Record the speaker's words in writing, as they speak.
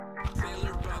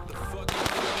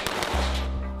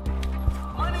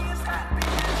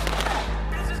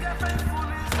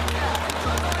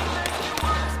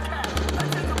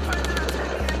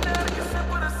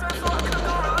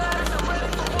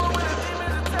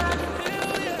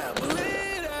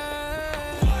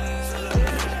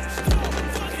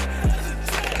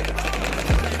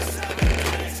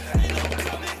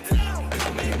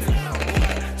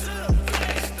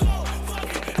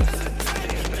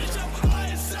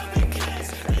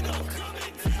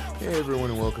Hey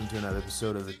everyone, and welcome to another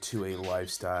episode of the 2A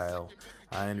Lifestyle.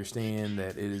 I understand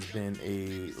that it has been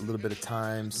a little bit of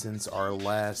time since our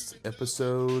last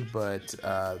episode, but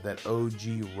that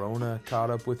OG Rona caught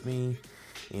up with me,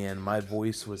 and my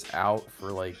voice was out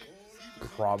for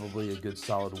probably a good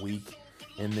solid week.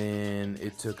 And then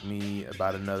it took me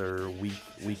about another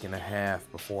week and a half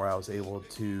before I was able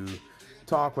to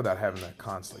talk without having to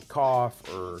constantly cough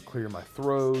or clear my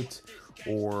throat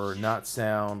or not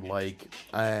sound like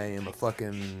I am a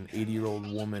fucking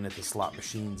 80-year-old woman at the slot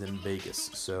machines in Vegas.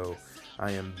 So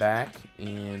I am back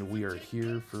and we are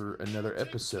here for another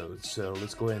episode. So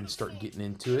let's go ahead and start getting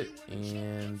into it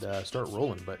and start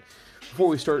rolling. But before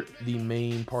we start the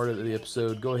main part of the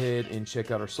episode, go ahead and check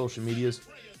out our social medias.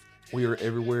 We are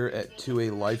everywhere at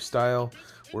 2A Lifestyle.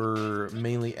 We're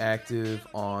mainly active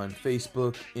on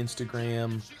Facebook,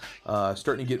 Instagram,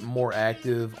 starting to get more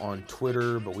active on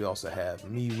Twitter, but we also have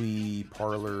MeWe,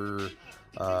 Parler,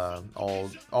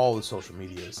 all the social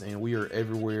medias, and we are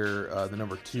everywhere. The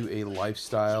number 2A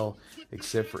Lifestyle,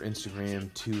 except for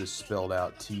Instagram. 2 is spelled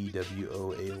out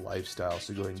TWOA Lifestyle.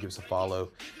 So go ahead and give us a follow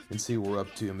and see what we're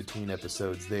up to in between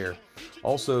episodes there.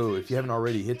 Also, if you haven't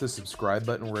already, hit the subscribe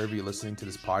button wherever you're listening to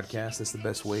this podcast. That's the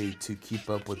best way to keep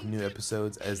up with new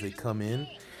episodes as they come in.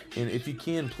 And if you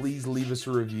can, please leave us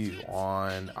a review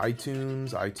on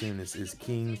iTunes. iTunes is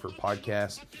king for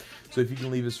podcasts. So if you can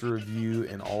leave us a review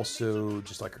and also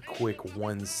just like a quick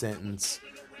one-sentence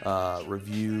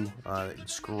review,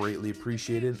 it's greatly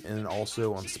appreciated. And then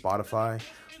also on Spotify.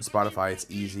 On Spotify, it's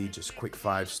easy, just quick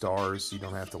 5 stars. You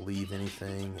don't have to leave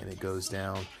anything, and it goes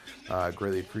down.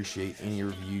 Greatly appreciate any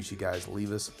reviews you guys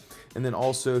leave us. And then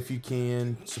also, if you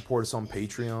can, support us on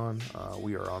Patreon.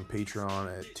 We are on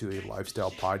Patreon at 2A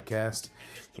Lifestyle Podcast.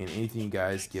 And anything you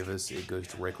guys give us, it goes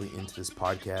directly into this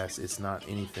podcast. It's not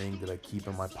anything that I keep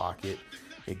in my pocket.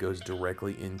 It goes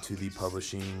directly into the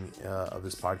publishing of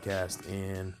this podcast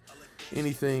and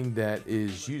anything that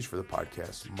is used for the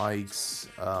podcast. Mics,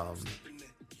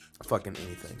 fucking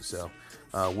anything. So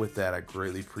with that, I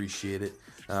greatly appreciate it.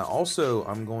 Also,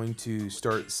 I'm going to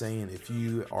start saying if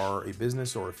you are a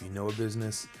business or if you know a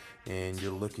business and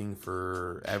you're looking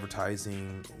for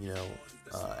advertising,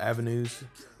 avenues,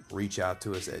 reach out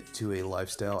to us at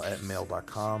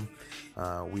 2alifestyle@mail.com.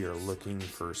 We are looking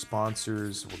for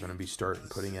sponsors. We're going to be starting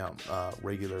putting out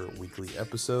regular weekly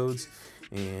episodes,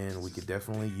 and we could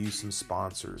definitely use some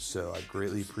sponsors. So I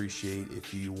greatly appreciate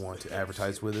if you want to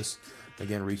advertise with us.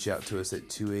 Again, reach out to us at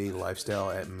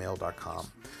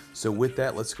 2alifestyle@mail.com. So with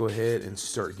that, let's go ahead and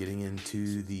start getting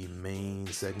into the main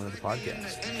segment of the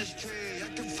podcast. I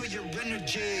can feel your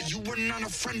energy. You were not a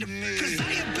friend of me. Cause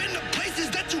I have been to places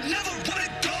that you never wanna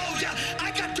go. Yeah,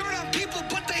 I got dirt on people,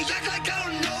 but they act like I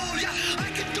don't know. Yeah, I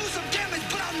can do some damage,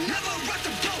 but I'll never rock the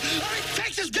boat. All it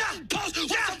takes is one post with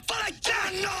some fun like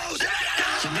John knows.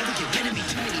 You never get rid of me.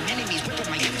 Too many enemies whip up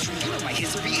my imagery. You know my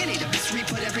history. It ain't a mystery.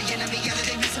 Put every enemy out of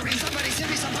their misery. Somebody send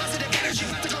me some positive energy.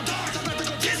 I'm about to go dark. I'm about to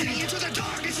go Disney into the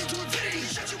darkness, into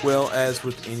infinity. Well, as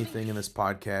with anything in this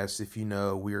podcast, if you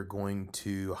know, we are going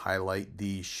to highlight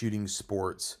the shooting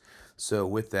sports. So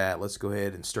with that, let's go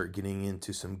ahead and start getting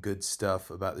into some good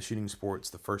stuff about the shooting sports.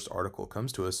 The first article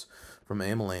comes to us from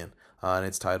Amalan, and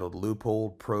it's titled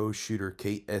Leupold Pro Shooter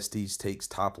Kate Estes Takes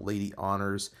Top Lady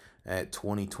Honors at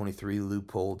 2023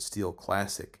 Leupold Steel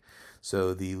Classic.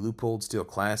 So the Leupold Steel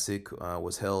Classic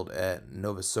was held at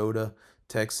Navasota,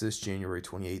 Texas, January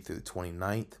 28th through the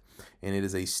 29th. And it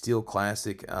is a Steel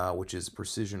Classic, which is a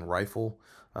precision rifle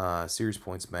series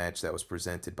points match that was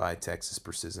presented by Texas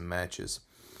Precision Matches.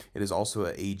 It is also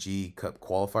an AG Cup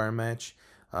qualifier match,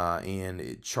 and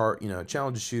it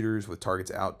challenges shooters with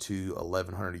targets out to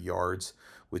 1,100 yards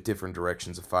with different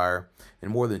directions of fire.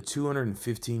 And more than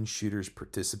 215 shooters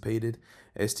participated.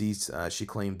 Estes, she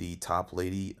claimed the top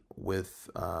lady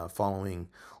with following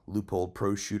Leupold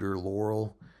Pro Shooter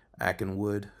Laurel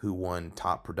Ackenwood, who won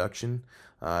top production.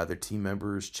 Their team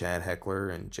members, Chad Heckler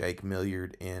and Jake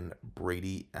Milliard and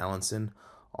Brady Allenson,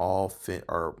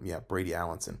 Brady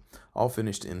Allenson, all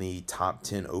finished in the top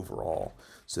 10 overall.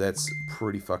 So that's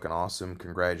pretty fucking awesome.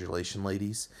 Congratulations,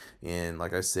 ladies. And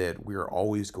like I said, we are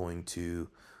always going to,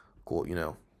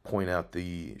 point out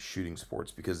the shooting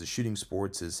sports, because the shooting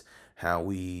sports is how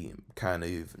we kind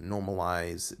of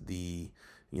normalize the,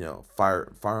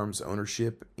 firearms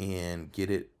ownership and get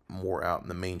it more out in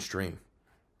the mainstream.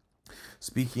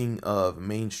 Speaking of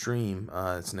mainstream,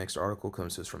 this next article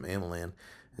comes to us from Amalan.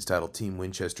 It's titled Team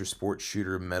Winchester Sports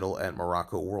Shooter Medal at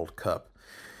Morocco World Cup.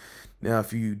 Now,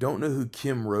 if you don't know who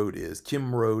Kim Rhode is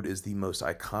the most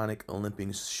iconic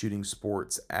Olympic shooting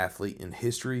sports athlete in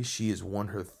history. She has won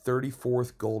her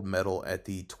 34th gold medal at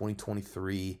the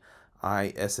 2023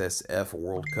 ISSF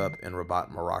World Cup in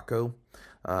Rabat, Morocco.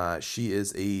 She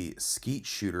is a skeet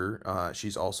shooter.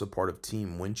 She's also part of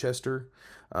Team Winchester.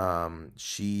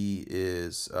 She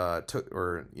is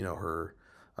her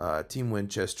Team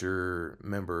Winchester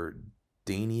member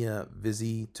Dania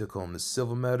Vizzi took home the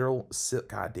silver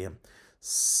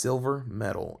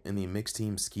medal in the mixed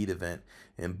team skeet event,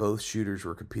 and both shooters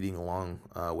were competing along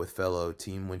with fellow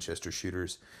Team Winchester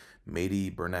shooters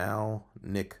Mady Bernal,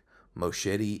 Nick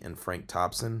Moschetti, and Frank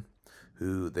Thompson,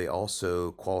 who they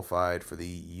also qualified for the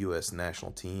U.S.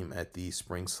 national team at the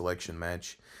spring selection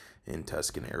match in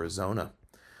Tucson, Arizona.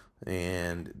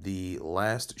 And the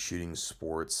last shooting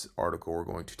sports article we're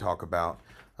going to talk about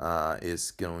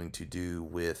is going to do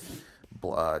with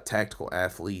tactical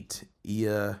athlete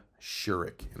Ia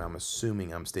Shurik. And I'm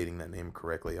assuming I'm stating that name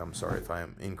correctly. I'm sorry if I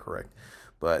am incorrect.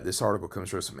 But this article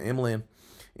comes from Amlin.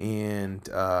 And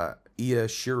Ia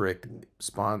Shurik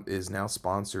is now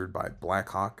sponsored by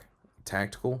Blackhawk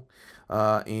Tactical.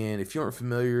 And if you aren't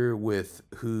familiar with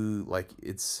who,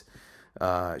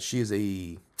 she is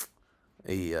a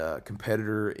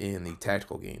competitor in the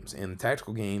tactical games, and the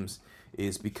tactical games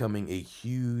is becoming a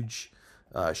huge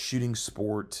shooting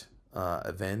sport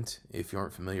event. If you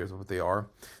aren't familiar with what they are,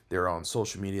 they're on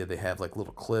social media. They have like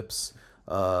little clips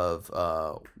of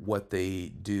what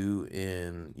they do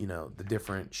in the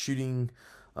different shooting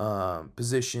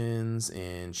positions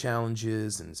and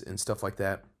challenges and stuff like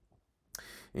that.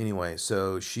 Anyway,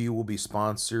 so she will be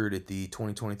sponsored at the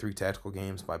 2023 Tactical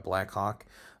Games by Blackhawk.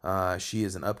 She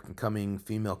is an up-and-coming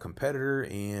female competitor,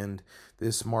 and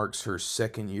this marks her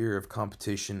second year of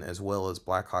competition as well as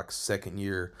Blackhawk's second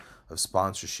year of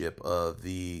sponsorship of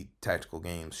the Tactical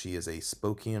Games. She is a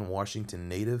Spokane, Washington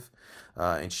native,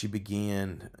 and she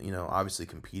began, obviously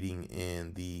competing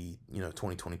in the,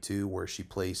 2022, where she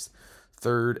placed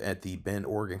third at the Bend,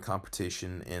 Oregon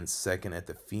competition and second at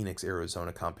the Phoenix,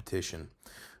 Arizona competition,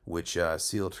 which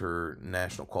sealed her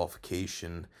national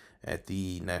qualification at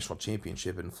the national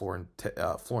championship in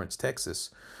Florence, Texas,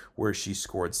 where she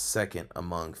scored second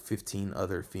among 15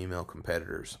 other female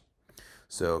competitors.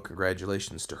 So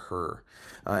congratulations to her.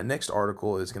 Next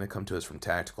article is going to come to us from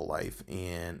Tactical Life,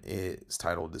 and it's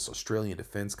titled, "This Australian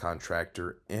Defense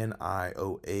Contractor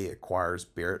NIOA Acquires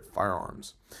Barrett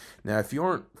Firearms." Now, if you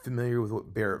aren't familiar with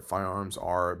what Barrett Firearms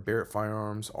are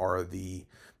the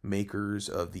makers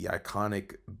of the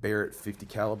iconic Barrett 50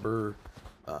 caliber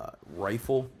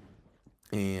rifle.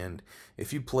 And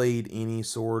if you played any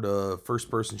sort of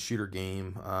first-person shooter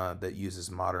game that uses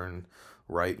modern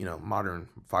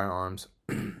firearms,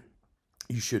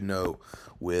 you should know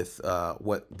with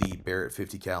what the Barrett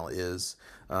 50 cal is.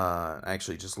 I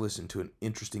actually just listened to an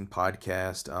interesting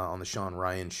podcast on the Sean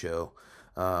Ryan show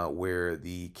where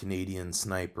the Canadian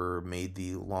sniper made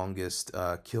the longest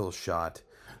kill shot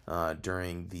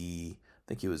during the, I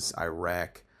think it was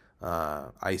Iraq,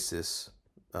 ISIS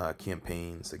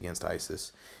campaigns against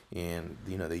ISIS, and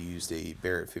they used a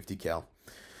Barrett 50 cal.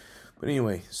 But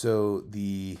anyway, so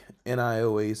the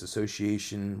NIOA's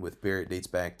association with Barrett dates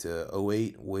back to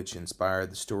 2008, which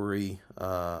inspired the story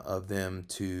of them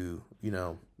to,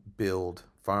 build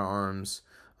firearms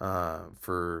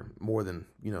for more than,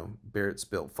 Barrett's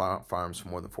built firearms for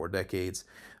more than 4 decades.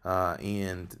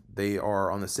 And they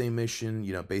are on the same mission,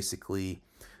 basically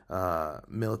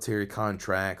military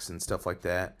contracts and stuff like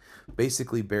that.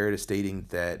 Basically, Barrett is stating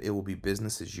that it will be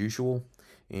business as usual,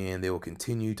 and they will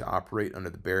continue to operate under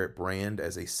the Barrett brand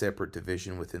as a separate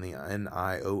division within the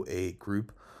NIOA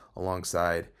group,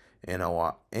 alongside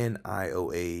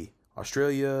NIOA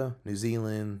Australia, New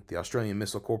Zealand, the Australian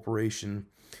Missile Corporation,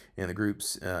 and the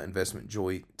group's investment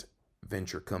joint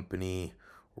venture company,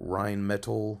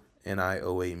 Rheinmetall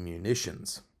NIOA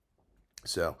Munitions.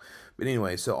 So, but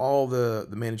anyway, so all the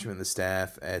management and the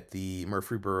staff at the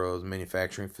Murfreesboro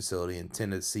manufacturing facility in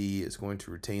Tennessee is going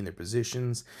to retain their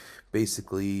positions.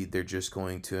 Basically, they're just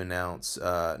going to announce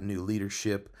new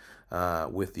leadership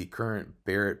with the current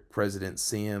Barrett president,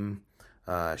 Sam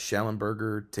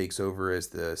Schallenberger, takes over as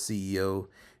the CEO,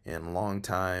 and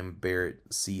longtime Barrett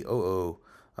COO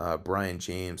Brian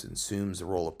James assumes the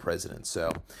role of president.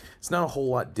 So it's not a whole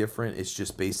lot different. It's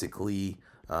just basically,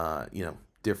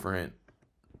 different,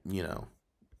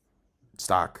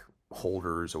 stock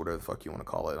holders or whatever the fuck you want to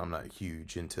call it. I'm not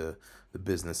huge into the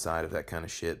business side of that kind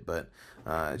of shit, but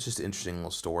it's just an interesting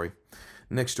little story.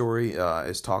 Next story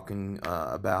is talking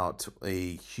about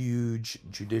a huge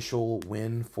judicial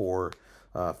win for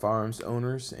firearms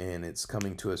owners, and it's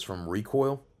coming to us from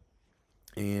Recoil.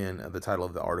 And the title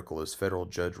of the article is "Federal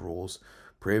Judge Rules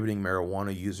Prohibiting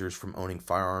Marijuana Users from Owning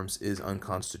Firearms is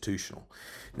Unconstitutional."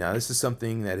 Now, this is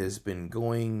something that has been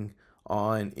going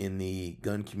on in the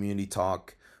gun community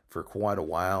talk for quite a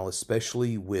while,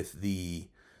 especially with the,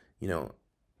 you know,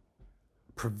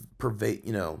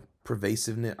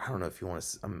 pervasiveness. I don't know if you want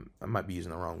to. I might be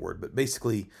using the wrong word, but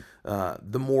basically,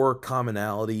 the more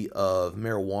commonality of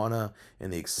marijuana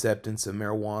and the acceptance of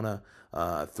marijuana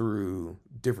through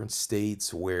different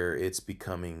states, where it's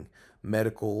becoming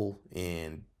medical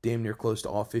and damn near close to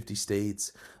all 50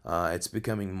 states. It's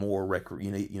becoming more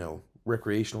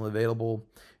recreational available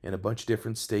in a bunch of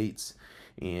different states.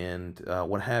 And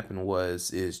what happened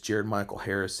is Jared Michael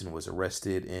Harrison was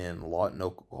arrested in Lawton,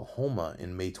 Oklahoma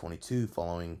in May of 2022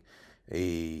 following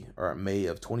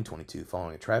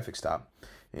a traffic stop.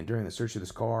 And during the search of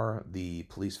this car, the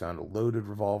police found a loaded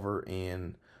revolver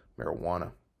and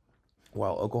marijuana.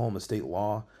 While Oklahoma state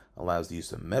law allows the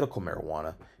use of medical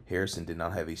marijuana, Harrison did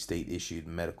not have a state-issued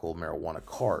medical marijuana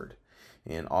card.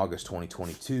 In August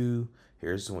 2022,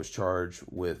 Harrison was charged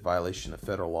with violation of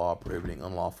federal law prohibiting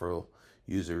unlawful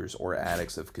users or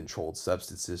addicts of controlled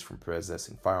substances from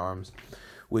possessing firearms,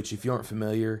 which, if you aren't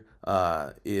familiar,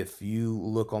 if you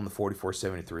look on the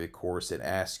 4473 course, it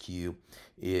asks you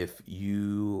if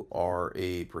you are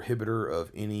a prohibitor of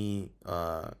any,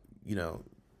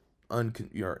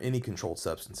 any controlled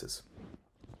substances.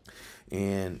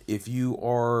 And if you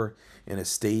are in a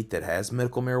state that has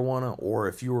medical marijuana, or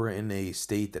if you are in a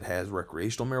state that has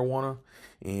recreational marijuana,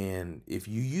 and if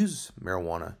you use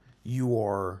marijuana, you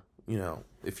are,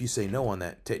 if you say no on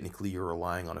that, technically you're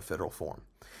relying on a federal form.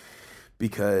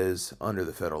 Because under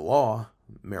the federal law,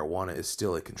 marijuana is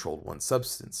still a controlled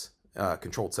substance,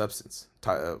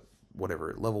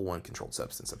 whatever, level 1 controlled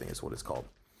substance, I think is what it's called.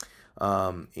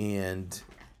 And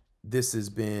this has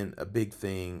been a big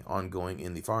thing ongoing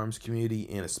in the firearms community,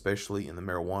 and especially in the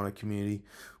marijuana community,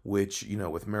 which,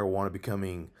 with marijuana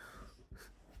becoming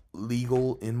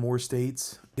legal in more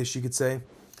states, I guess you could say,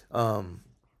 the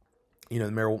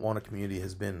marijuana community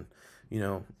has been,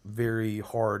 very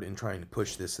hard in trying to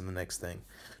push this in the next thing,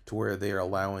 to where they are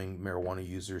allowing marijuana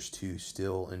users to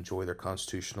still enjoy their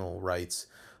constitutional rights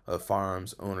of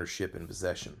firearms ownership and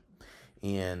possession.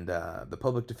 And the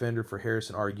public defender for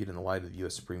Harrison argued in the light of the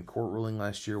U.S. Supreme Court ruling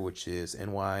last year, which is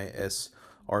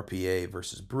NYSRPA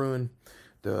versus Bruin,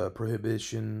 the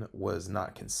prohibition was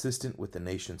not consistent with the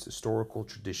nation's historical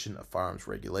tradition of firearms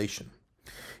regulation.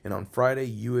 And on Friday,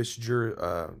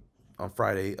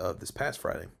 of this past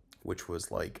Friday, which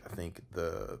was I think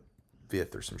the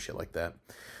 5th or some shit like that,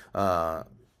 on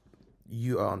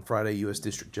Friday, U.S.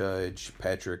 District Judge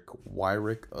Patrick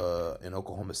Wyrick in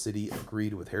Oklahoma City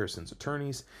agreed with Harrison's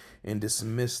attorneys and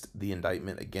dismissed the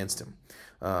indictment against him.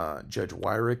 Judge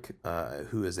Wyrick,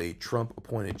 who is a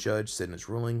Trump-appointed judge, said in his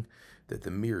ruling that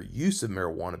the mere use of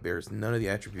marijuana bears none of the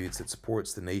attributes that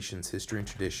supports the nation's history and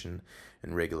tradition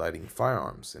in regulating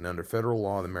firearms. And under federal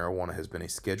law, the marijuana has been a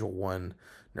Schedule I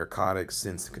narcotic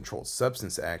since the Controlled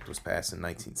Substance Act was passed in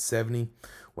 1970.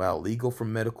 While legal for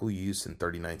medical use in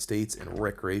 39 states and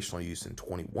recreational use in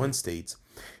 21 states,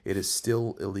 it is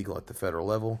still illegal at the federal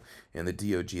level, and the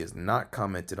DOJ has not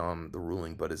commented on the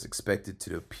ruling but is expected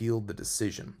to appeal the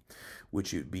decision,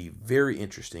 which would be very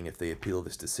interesting if they appeal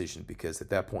this decision, because at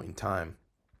that point in time,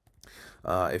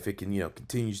 if it can,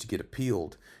 continues to get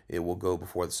appealed, it will go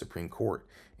before the Supreme Court,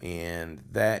 and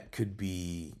that could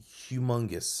be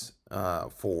humongous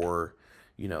for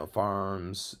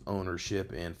firearms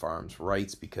ownership and firearms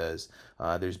rights, because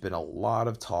there's been a lot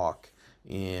of talk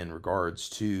in regards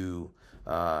to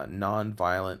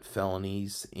non-violent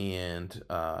felonies and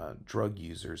drug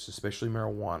users, especially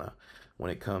marijuana,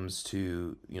 when it comes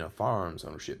to firearms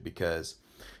ownership, because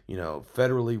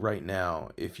federally right now,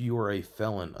 if you are a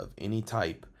felon of any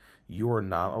type, you are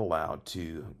not allowed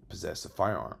to possess a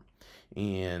firearm.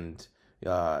 And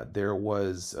there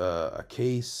was a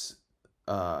case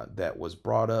that was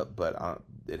brought up, but I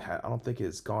don't think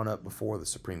it's gone up before the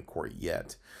Supreme Court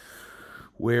yet,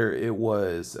 where it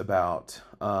was about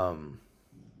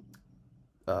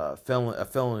a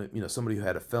felon, somebody who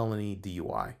had a felony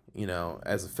DUI.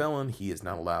 As a felon, he is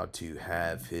not allowed to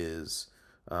have his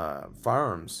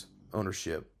firearms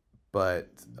ownership, but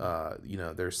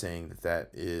they're saying that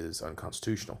is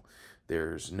unconstitutional.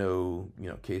 There's no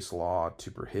case law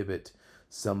to prohibit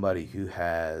somebody who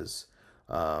has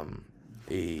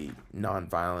a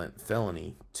non-violent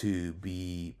felony to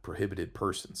be prohibited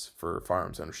persons for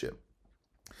firearms ownership.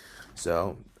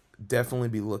 So definitely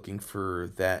be looking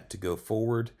for that to go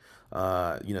forward.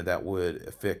 That would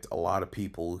affect a lot of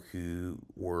people who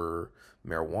were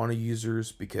marijuana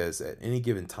users, because at any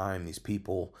given time, these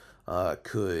people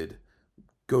could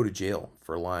go to jail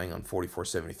for lying on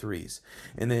 4473s.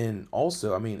 And then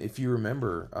also, I mean, if you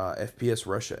remember FPS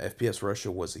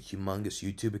Russia was a humongous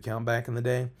YouTube account back in the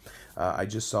day. I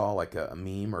just saw like a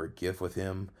meme or a GIF with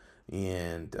him,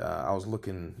 and I was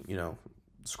looking,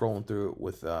 scrolling through it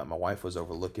with my wife was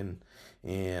overlooking,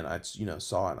 and I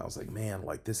saw it, and I was like, man,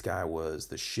 like this guy was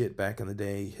the shit back in the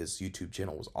day. His YouTube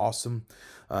channel was awesome,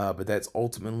 but that's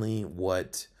ultimately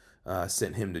what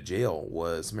sent him to jail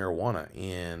was marijuana,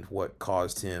 and what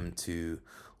caused him to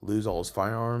lose all his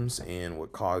firearms, and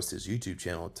what caused his YouTube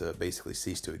channel to basically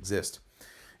cease to exist.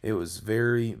 It was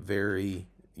very, very,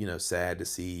 sad to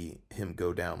see him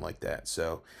go down like that.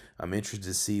 So I'm interested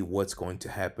to see what's going to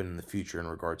happen in the future in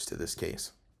regards to this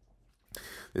case.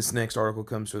 This next article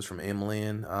comes to us from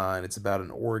AmLand, and it's about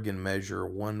an Oregon Measure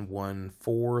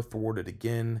 114 thwarted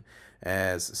again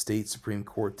as state Supreme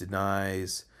Court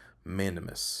denies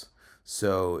mandamus.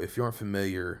 So if you aren't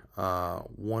familiar,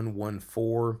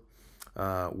 114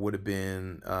 would have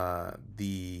been a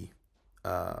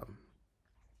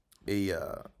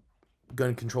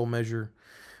gun control measure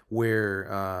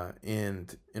where,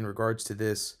 and in regards to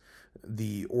this,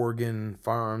 the Oregon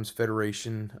Firearms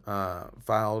Federation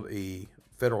filed a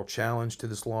federal challenge to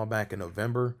this law back in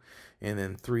November, and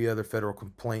then 3 other federal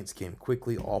complaints came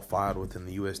quickly, all filed within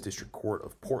the U.S. District Court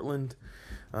of Portland.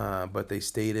 But they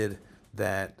stated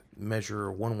that Measure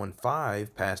 115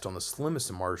 passed on the slimmest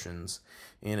of margins,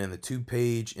 and in the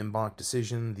 2-page en banc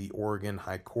decision, the Oregon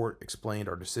High Court explained,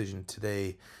 our decision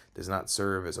today does not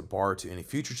serve as a bar to any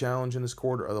future challenge in this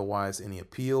court or otherwise any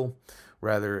appeal.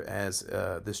 Rather, as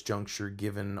this juncture,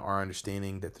 given our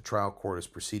understanding that the trial court is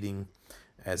proceeding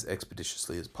as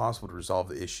expeditiously as possible to resolve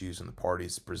the issues and the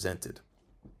parties presented.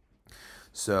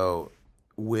 So,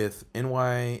 with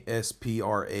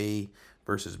NYSPRA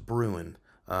versus Bruen,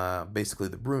 basically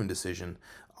the Bruen decision,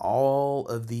 all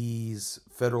of these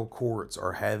federal courts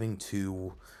are having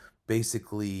to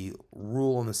basically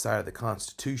rule on the side of the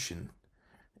Constitution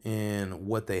in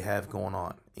what they have going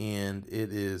on. And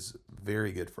it is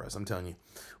very good for us. I'm telling you,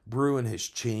 Bruen has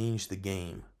changed the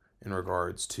game in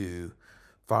regards to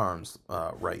firearms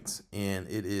rights. And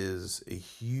it is a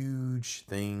huge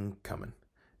thing coming.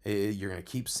 You're going to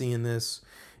keep seeing this.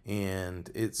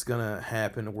 And it's going to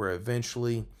happen where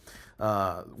eventually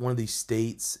one of these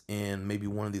states and maybe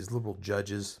one of these liberal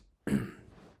judges,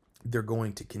 they're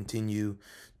going to continue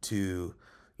to,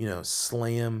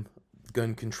 slam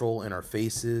gun control in our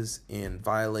faces and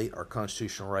violate our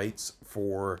constitutional rights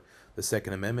for the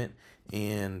Second Amendment.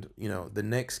 And, the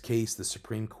next case the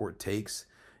Supreme Court takes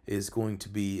is going to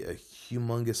be a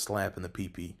humongous slap in the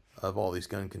pee-pee of all these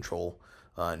gun control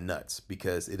nuts,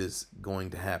 because it is going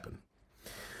to happen.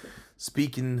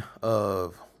 Speaking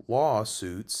of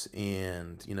lawsuits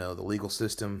and, the legal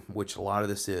system, which a lot of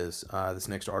this is, this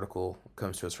next article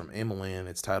comes to us from AmLand.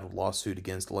 It's titled Lawsuit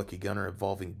Against Lucky Gunner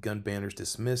Involving Gun Banners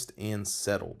Dismissed and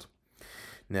Settled.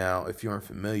 Now, if you aren't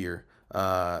familiar,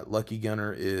 Lucky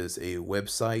Gunner is a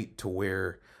website to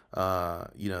where,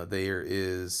 there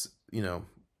is, a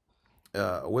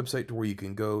website to where you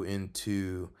can go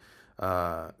into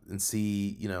and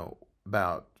see,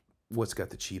 about what's got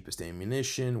the cheapest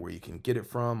ammunition, where you can get it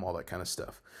from, all that kind of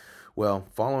stuff. Well,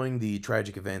 following the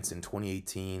tragic events in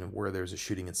 2018 where there was a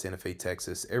shooting in Santa Fe,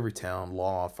 Texas, Everytown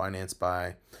Law, financed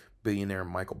by billionaire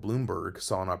Michael Bloomberg,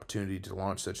 saw an opportunity to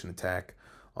launch such an attack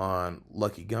on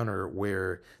Lucky Gunner,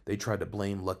 where they tried to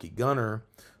blame Lucky Gunner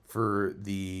for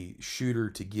the shooter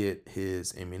to get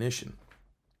his ammunition.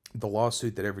 The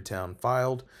lawsuit that Everytown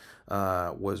filed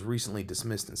was recently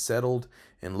dismissed and settled,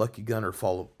 and Lucky Gunner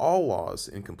followed all laws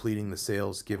in completing the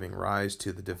sales, giving rise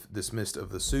to the dismissed of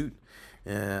the suit,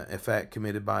 a fact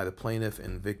committed by the plaintiff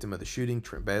and victim of the shooting,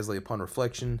 Trent Basley. Upon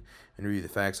reflection and review the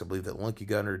facts, I believe that Lucky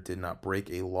Gunner did not break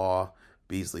a law,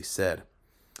 Beasley said.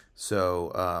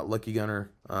 So Lucky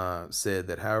Gunner said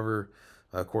that, however,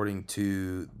 according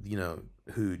to,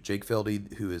 who Jake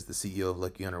Feldy, who is the CEO of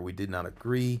Lucky Gunner, we did not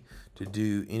agree to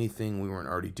do anything we weren't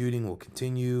already doing. We'll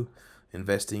continue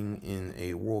investing in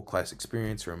a world-class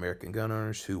experience for American gun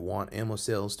owners who want ammo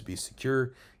sales to be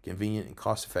secure, convenient, and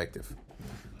cost-effective.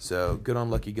 So good on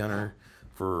Lucky Gunner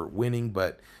for winning.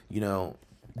 But,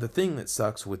 the thing that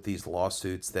sucks with these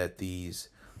lawsuits that these,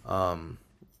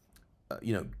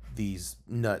 these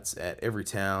nuts at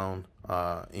Everytown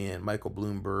and Michael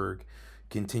Bloomberg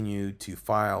continue to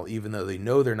file, even though they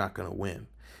know they're not going to win,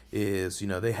 is,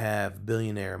 they have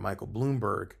billionaire Michael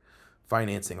Bloomberg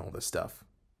financing all this stuff.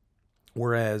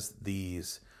 Whereas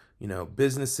these,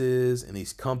 businesses and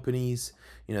these companies,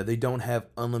 they don't have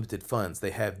unlimited funds.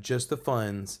 They have just the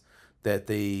funds that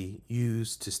they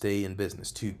use to stay in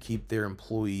business, to keep their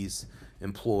employees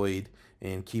employed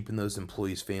and keeping those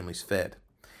employees' families fed.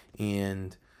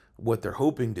 And what they're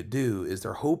hoping to do is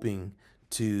they're hoping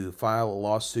to file a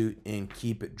lawsuit and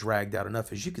keep it dragged out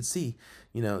enough. As you can see,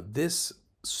 this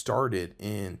started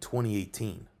in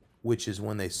 2018, which is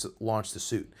when they launched the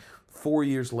suit. 4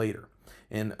 years later,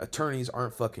 and attorneys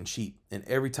aren't fucking cheap. And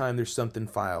every time there's something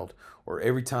filed, or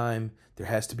every time there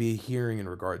has to be a hearing in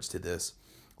regards to this,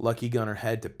 Lucky Gunner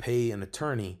had to pay an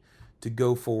attorney to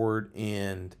go forward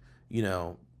and,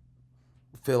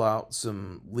 fill out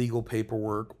some legal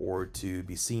paperwork or to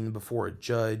be seen before a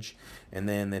judge. And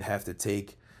then they'd have to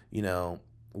take,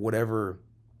 whatever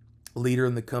leader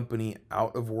in the company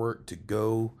out of work to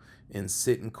go and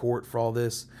sit in court for all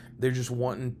this. They're just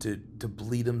wanting to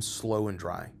bleed them slow and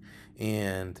dry.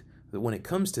 And when it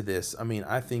comes to this,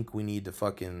 I think we need to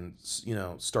fucking,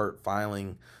 start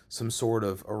filing some sort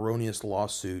of erroneous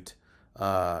lawsuit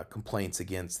complaints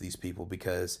against these people,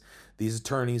 because these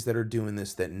attorneys that are doing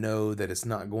this, that know that it's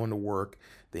not going to work,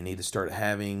 they need to start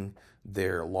having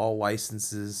their law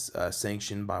licenses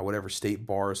sanctioned by whatever state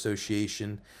bar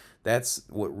association. That's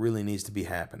what really needs to be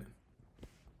happening.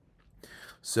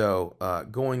 So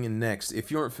going in next, if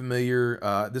you aren't familiar,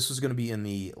 this was going to be in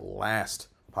the last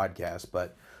podcast,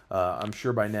 but I'm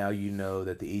sure by now you know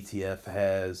that the ATF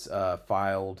has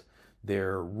filed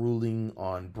their ruling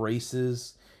on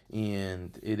braces,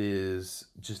 and it is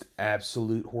just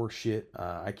absolute horseshit.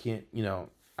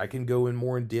 I can go in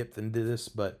more in depth into this,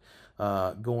 but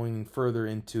going further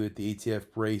into it, the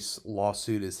ATF brace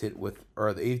lawsuit is hit with,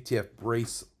 or the ATF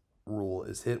brace rule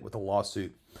is hit with a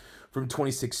lawsuit from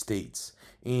 26 states.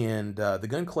 And the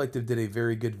Gun Collective did a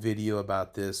very good video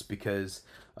about this, because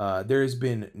there's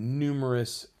been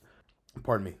numerous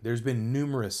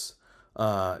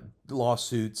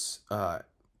lawsuits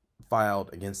filed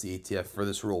against the ATF for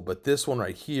this rule. But this one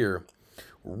right here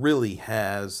really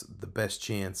has the best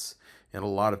chance, in a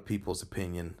lot of people's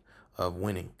opinion, of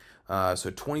winning. So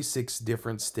 26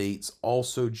 different states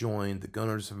also joined the Gun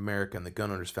Owners of America and the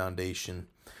Gun Owners Foundation,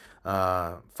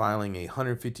 filing a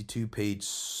 152-page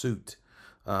suit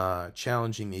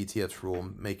challenging the ATF's rule,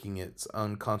 making it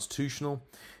unconstitutional,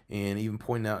 and even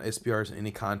pointing out SBRs in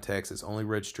any context is only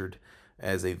registered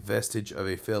as a vestige of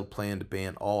a failed plan to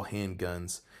ban all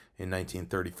handguns in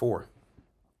 1934.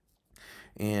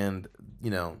 And,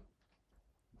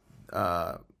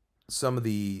 some of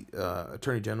the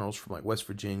attorney generals from like West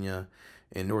Virginia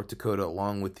and North Dakota,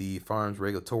 along with the Firearms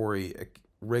Regulatory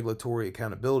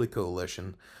Accountability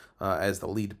Coalition as the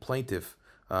lead plaintiff,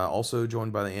 also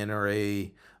joined by the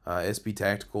NRA, SB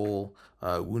Tactical,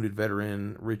 wounded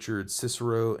veteran Richard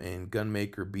Cicero, and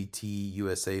gunmaker BT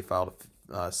USA filed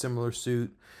a similar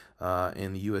suit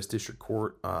in the U.S. District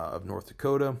Court of North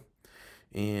Dakota.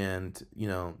 And,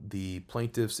 the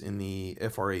plaintiffs in the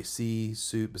FRAC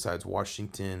suit, besides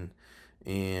Washington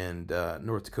and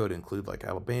North Dakota, include like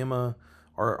Alabama,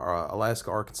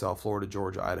 Alaska, Arkansas, Florida,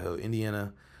 Georgia, Idaho,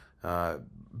 Indiana,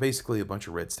 basically a bunch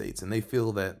of red states. And they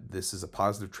feel that this is a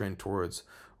positive trend towards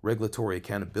regulatory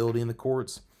accountability in the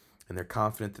courts, and they're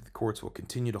confident that the courts will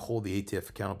continue to hold the ATF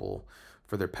accountable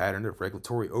for their pattern of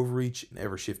regulatory overreach and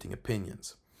ever-shifting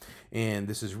opinions. And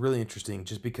this is really interesting,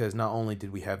 just because not only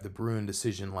did we have the Bruen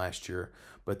decision last year,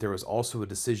 but there was also a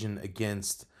decision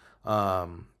against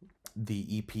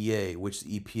the EPA, which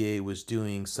the EPA was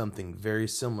doing something very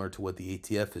similar to what the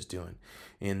ATF is doing.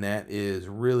 And that is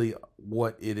really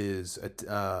what it is,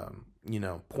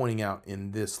 pointing out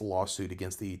in this lawsuit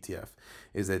against the ATF,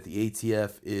 is that the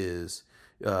ATF is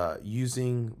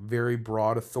using very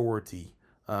broad authority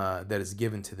that is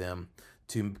given to them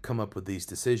to come up with these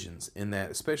decisions. And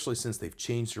that, especially since they've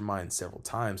changed their mind several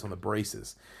times on the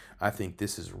braces, I think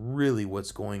this is really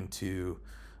what's going to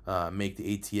make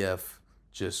the ATF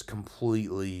just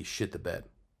completely shit the bed.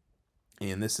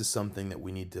 And this is something that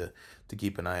we need to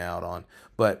keep an eye out on.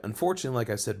 But unfortunately, like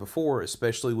I said before,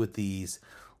 especially with these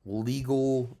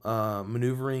legal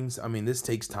maneuverings, this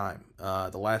takes time.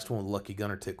 The last one with Lucky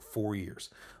Gunner took 4 years.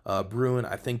 Bruen,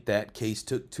 I think that case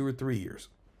took 2 or 3 years.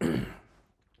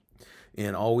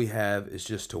 And all we have is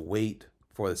just to wait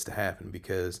for this to happen,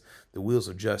 because the wheels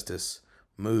of justice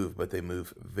move, but they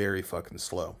move very fucking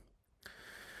slow.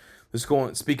 Let's go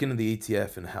on. Speaking of the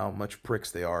ATF and how much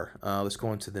pricks they are, let's go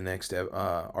on to the next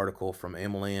article from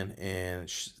AMLAN,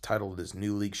 and titled is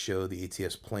New Leaks Show the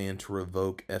ATF's Plan to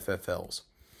Revoke FFLs.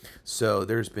 So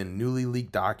there's been newly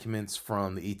leaked documents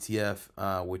from the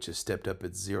ATF, which has stepped up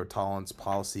its zero tolerance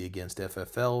policy against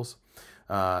FFLs.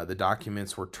 The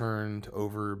documents were turned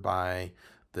over by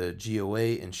the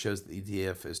GOA and shows the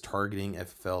ATF is targeting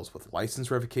FFLs with license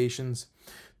revocations.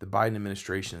 The Biden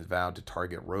administration has vowed to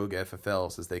target rogue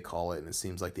FFLs, as they call it, and it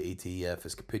seems like the ATF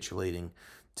is capitulating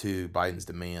to Biden's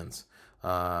demands.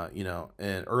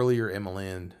 An earlier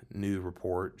MLN new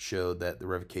report showed that the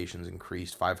revocations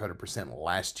increased 500%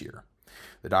 last year.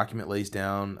 The document lays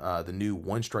down the new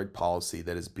one-strike policy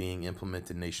that is being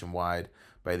implemented nationwide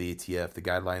by the ATF. The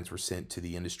guidelines were sent to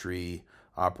the industry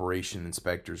operation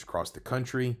inspectors across the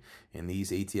country, and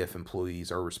these ATF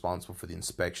employees are responsible for the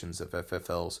inspections of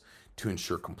FFLs to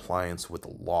ensure compliance with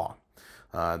the law.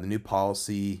 The new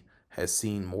policy has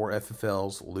seen more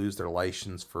FFLs lose their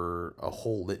license for a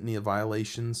whole litany of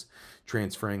violations.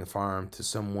 Transferring a firearm to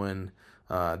someone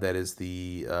that is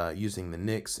using the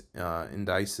NICS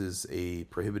indices a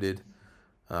prohibited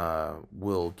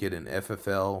will get an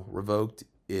FFL revoked.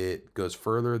 It goes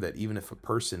further that even if a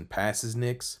person passes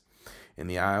NICS and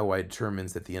the IOI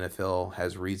determines that the NFL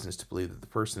has reasons to believe that the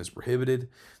person is prohibited,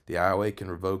 the IOA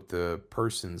can revoke the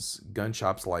person's gun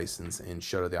shop's license and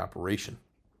shutter the operation.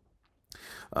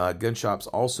 Gun shops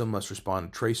also must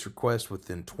respond to trace requests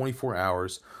within 24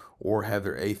 hours or have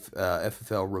their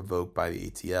FFL revoked by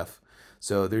the ATF.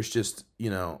 So there's just,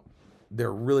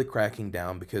 they're really cracking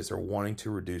down because they're wanting to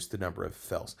reduce the number of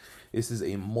FFLs. This is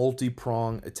a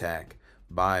multi-pronged attack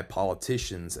by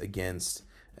politicians against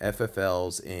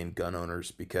FFLs and gun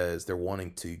owners because they're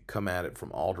wanting to come at it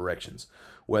from all directions,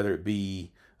 whether it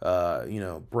be,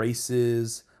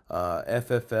 braces,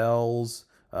 FFLs,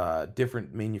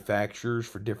 different manufacturers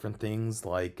for different things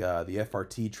like the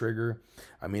FRT trigger.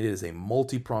 I mean, it is a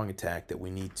multi-pronged attack that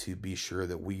we need to be sure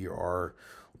that we are,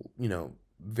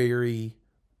 very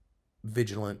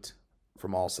vigilant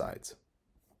from all sides.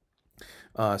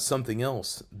 Something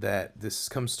else that this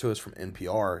comes to us from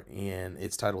NPR, and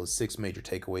its title is 6 Major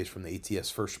Takeaways from the ATF's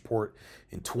First Report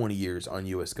in 20 Years on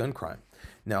U.S. Gun Crime.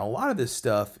 Now, a lot of this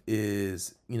stuff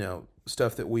is,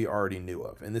 stuff that we already knew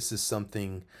of, and this is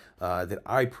something that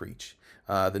I preach.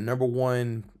 The number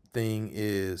one thing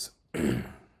is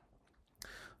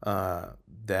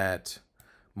that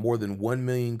more than 1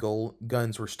 million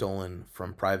guns were stolen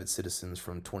from private citizens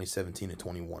from 2017 to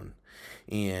 21.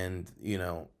 And,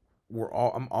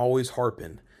 I'm always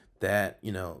harping that,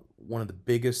 one of the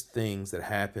biggest things that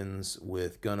happens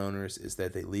with gun owners is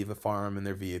that they leave a firearm in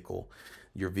their vehicle.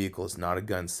 Your vehicle is not a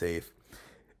gun safe,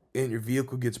 and your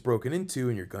vehicle gets broken into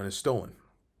and your gun is stolen.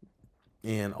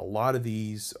 And a lot of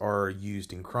these are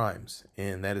used in crimes.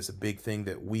 And that is a big thing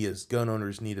that we as gun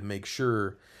owners need to make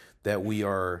sure that we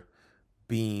are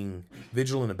being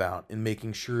vigilant about and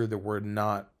making sure that we're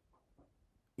not,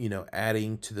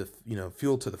 adding to the,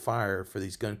 fuel to the fire for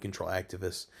these gun control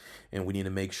activists. And we need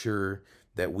to make sure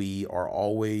that we are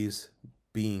always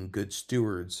being good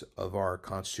stewards of our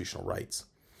constitutional rights.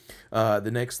 The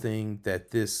next thing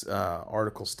that this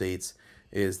article states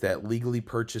is that legally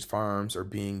purchased firearms are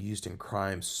being used in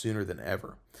crimes sooner than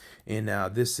ever. And now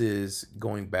this is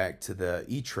going back to the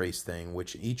E-Trace thing,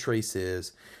 which E-Trace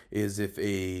is if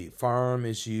a firearm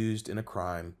is used in a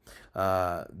crime,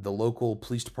 the local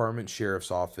police department,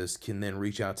 sheriff's office can then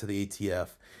reach out to the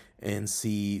ATF and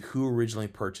see who originally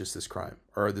purchased this crime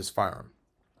or this firearm,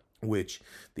 which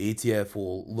the ATF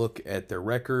will look at their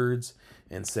records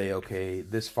and say, okay,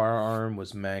 this firearm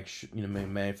was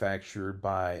manufactured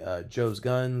by Joe's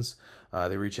Guns.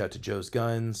 They reach out to Joe's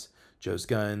Guns. Joe's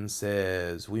Guns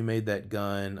says, we made that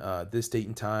gun this date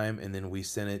and time, and then we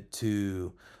sent it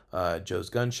to Joe's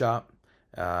Gun Shop,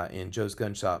 and Joe's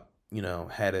Gun Shop,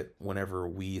 had it whenever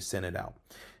we sent it out.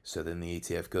 So then the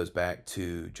ATF goes back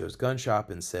to Joe's Gun Shop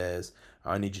and says,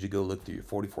 I need you to go look through your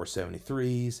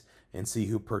 4473s and see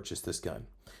who purchased this gun.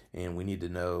 And we need to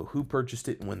know who purchased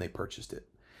it and when they purchased it.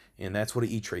 And that's what an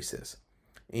E-Trace is.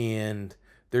 And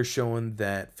they're showing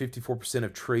that 54%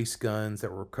 of trace guns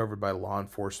that were recovered by law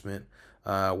enforcement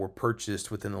were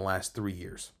purchased within the last 3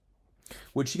 years.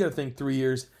 Which you got to think 3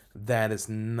 years, that is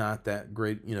not that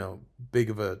great, big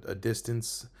of a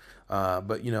distance.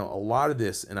 But, a lot of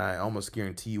this, and I almost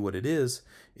guarantee you what it is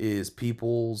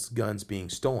people's guns being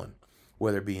stolen.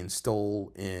 Whether being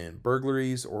stolen in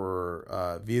burglaries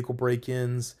or vehicle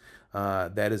break-ins,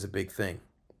 that is a big thing.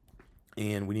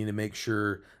 And we need to make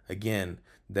sure, again,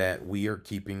 that we are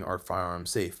keeping our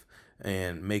firearms safe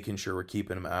and making sure we're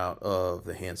keeping them out of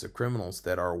the hands of criminals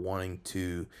that are wanting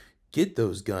to get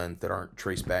those guns that aren't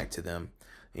traced back to them,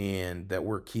 and that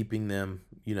we're keeping them,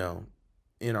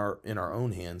 in our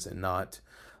own hands and not,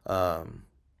 in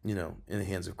the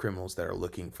hands of criminals that are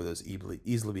looking for those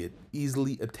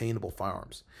easily obtainable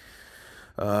firearms.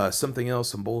 Something else,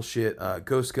 some bullshit.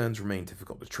 Ghost guns remain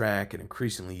difficult to track and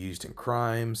increasingly used in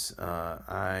crimes.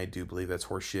 I do believe that's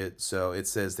horseshit. So it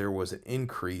says there was an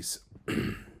increase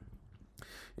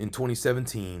in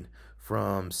 2017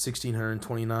 from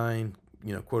 1,629,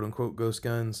 quote unquote ghost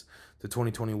guns to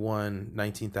 2021,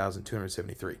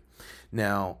 19,273.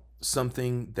 Now,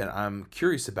 something that I'm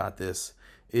curious about this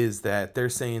is that they're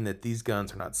saying that these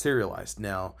guns are not serialized.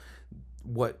 Now,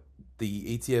 what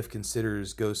the ATF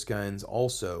considers ghost guns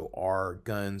also are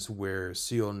guns where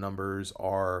serial numbers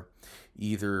are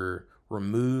either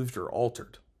removed or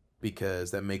altered,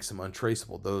 because that makes them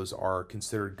untraceable. Those are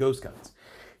considered ghost guns.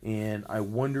 And I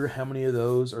wonder how many of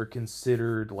those are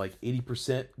considered like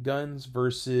 80% guns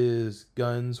versus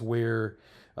guns where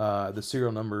the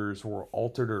serial numbers were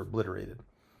altered or obliterated.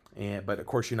 But of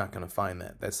course, you're not going to find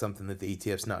that. That's something that the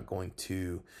ATF's not going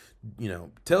to,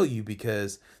 tell you,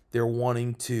 because they're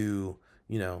wanting to,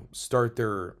 start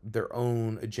their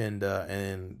own agenda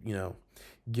and,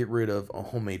 get rid of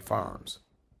homemade firearms.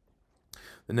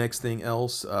 The next thing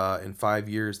else, in 5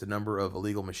 years, the number of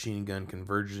illegal machine gun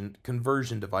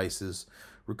conversion devices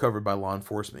recovered by law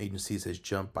enforcement agencies has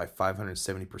jumped by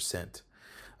 570%.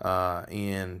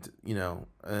 In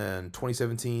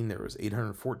 2017, there was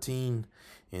 814.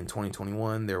 In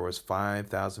 2021, there was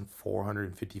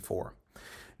 5,454.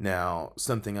 Now,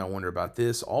 something I wonder about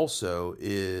this also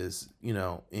is,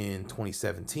 in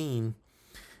 2017,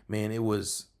 man, it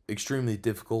was extremely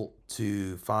difficult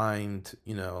to find,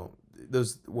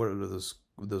 those, what are those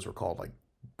were called, like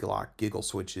Glock giggle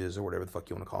switches or whatever the fuck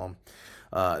you want to call them.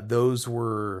 Those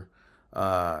were,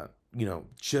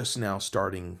 just now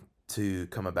starting to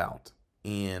come about.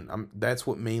 And that's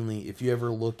what mainly, if you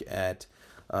ever look at,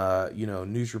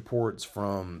 news reports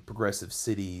from progressive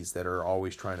cities that are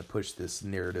always trying to push this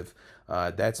narrative,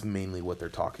 that's mainly what they're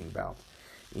talking about.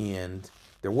 And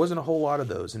there wasn't a whole lot of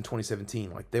those in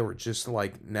 2017. Like, they were just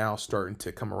like now starting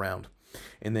to come around.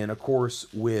 And then, of course,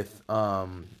 with,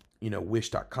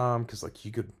 wish.com, because like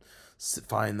you could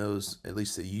find those, at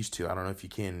least they used to. I don't know if you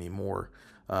can anymore.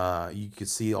 You could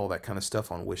see all that kind of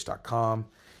stuff on wish.com.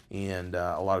 And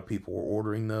a lot of people were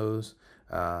ordering those.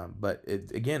 But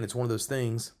it's one of those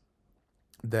things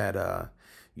that,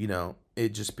 it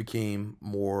just became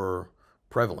more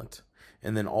prevalent.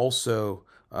 And then also,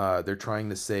 they're trying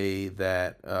to say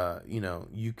that,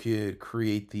 you could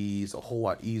create these a whole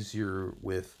lot easier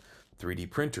with 3D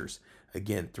printers.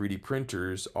 Again, 3D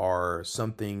printers are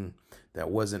something that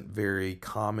wasn't very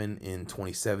common in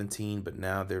 2017, but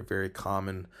now they're very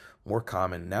common, more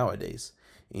common nowadays.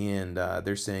 And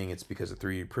they're saying it's because of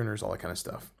 3D printers, all that kind of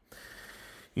stuff.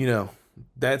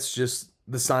 That's just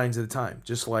the signs of the time.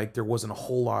 Just like there wasn't a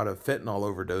whole lot of fentanyl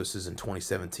overdoses in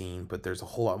 2017, but there's a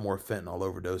whole lot more fentanyl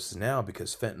overdoses now,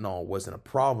 because fentanyl wasn't a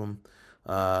problem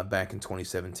back in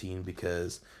 2017,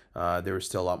 because there was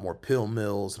still a lot more pill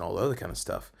mills and all the other kind of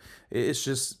stuff. It's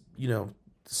just,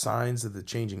 signs of the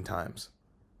changing times.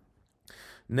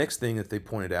 Next thing that they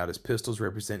pointed out is pistols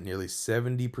represent nearly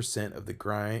 70% of the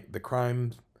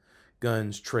crime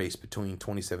guns traced between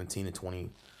 2017 and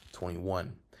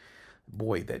 2021.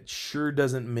 Boy, that sure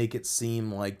doesn't make it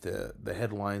seem like the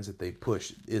headlines that they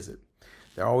push, is it?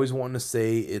 They're always wanting to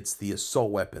say it's the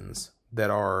assault weapons that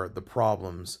are the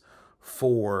problems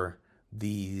for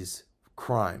these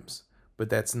crimes, but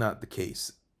that's not the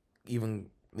case.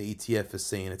 Even the ATF is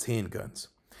saying it's handguns.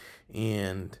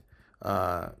 And,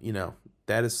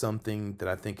 that is something that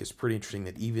I think is pretty interesting,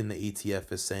 that even the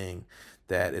ATF is saying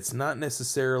that it's not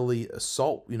necessarily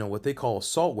assault, what they call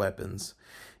assault weapons.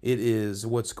 It is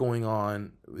what's going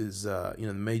on is,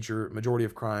 the majority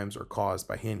of crimes are caused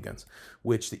by handguns,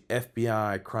 which the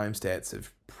FBI crime stats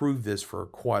have proved this for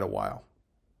quite a while.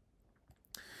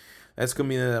 That's going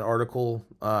to be in that article.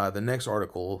 The next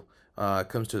article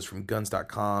comes to us from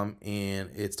guns.com, and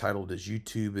it's titled as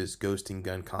YouTube is Ghosting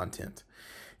Gun Content.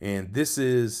 And this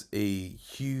is a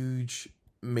huge,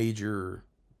 major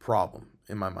problem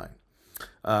in my mind.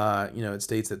 It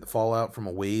states that the fallout from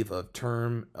a wave of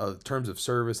terms of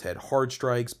service had hard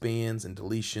strikes, bans, and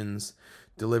deletions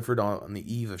delivered on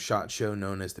the eve of SHOT Show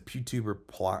known as the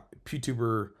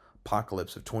PewTuber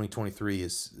apocalypse of 2023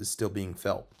 is still being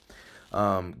felt.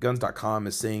 Guns.com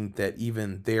is saying that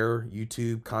even their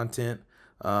YouTube content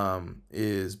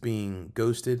is being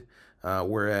ghosted,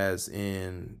 whereas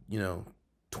in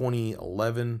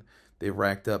 2011 they've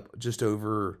racked up just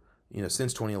over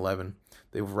since 2011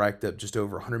 they've racked up just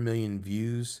over 100 million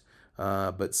views,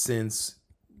 but since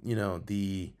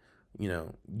the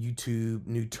YouTube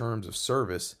new terms of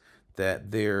service,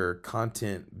 that their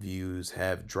content views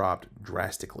have dropped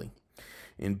drastically.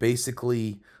 And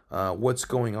basically what's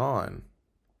going on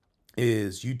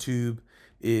is YouTube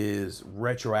is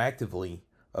retroactively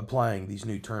applying these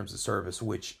new terms of service,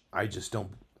 which I just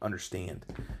don't understand.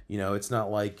 It's not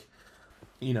like,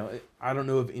 I don't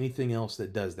know of anything else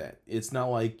that does that. It's not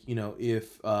like,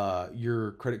 if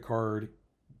your credit card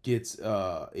gets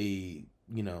a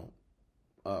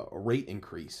rate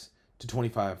increase to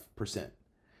 25%,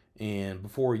 and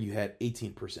before you had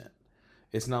 18%.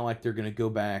 It's not like they're going to go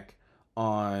back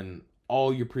on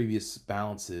all your previous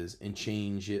balances and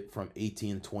change it from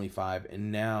 18 to 25.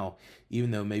 And now,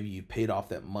 even though maybe you paid off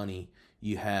that money,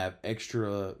 you have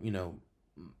extra,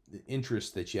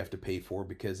 interest that you have to pay for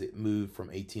because it moved from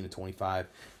 18 to 25,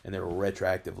 and they're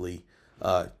retroactively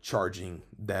charging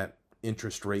that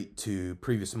interest rate to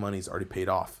previous monies already paid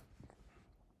off.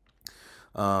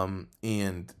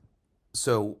 And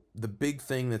so the big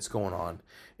thing that's going on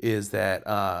is that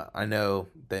I know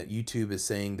that YouTube is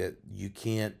saying that you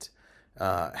can't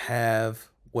have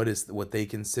what they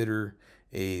consider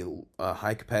a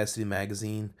high capacity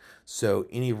magazine. So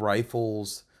any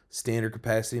rifle's standard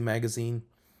capacity magazine,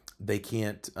 they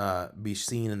can't be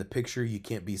seen in the picture. You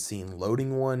can't be seen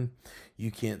loading one.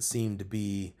 You can't seem to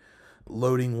be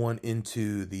loading one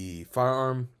into the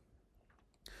firearm.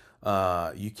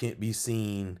 You can't be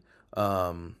seen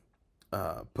putting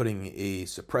a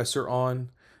suppressor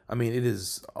on. I mean, it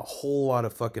is a whole lot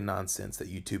of fucking nonsense that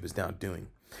YouTube is now doing.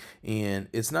 And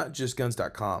it's not just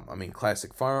guns.com. I mean,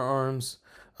 Classic Firearms,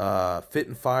 Fit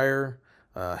and Fire,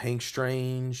 Hank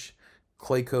Strange,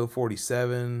 Clayco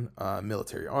 47,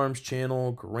 Military Arms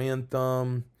Channel, Grand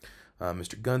Thumb,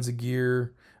 Mr. Guns of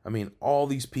Gear. I mean, all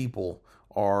these people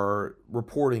are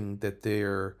reporting that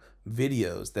their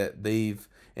videos that they've,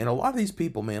 and a lot of these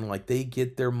people, man, like they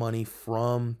get their money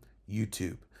from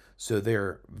YouTube. So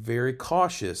they're very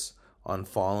cautious on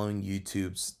following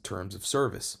YouTube's terms of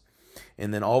service.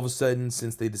 And then all of a sudden,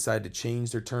 since they decide to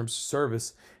change their terms of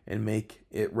service and make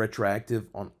it retroactive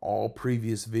on all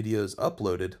previous videos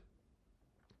uploaded,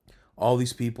 all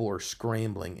these people are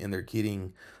scrambling and they're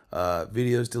getting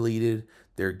videos deleted.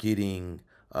 They're getting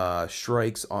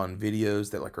strikes on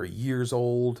videos that like are years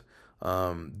old.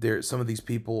 Some of these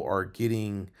people are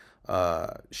getting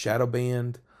shadow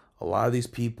banned. A lot of these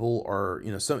people are,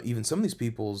 some of these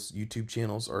people's YouTube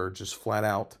channels are just flat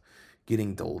out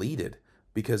getting deleted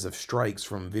because of strikes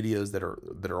from videos that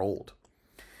are old.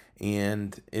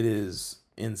 And it is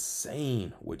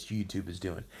insane what YouTube is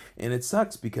doing. And it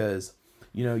sucks because,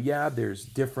 there's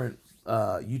different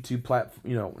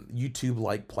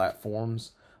YouTube-like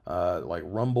platforms like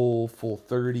Rumble,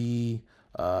 Full30,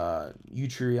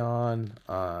 Utreon,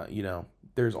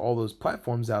 there's all those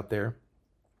platforms out there,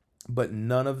 but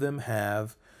none of them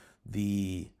have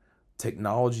the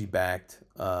technology-backed,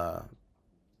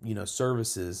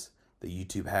 services that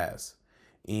YouTube has.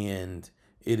 And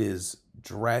it is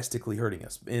drastically hurting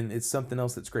us. And it's something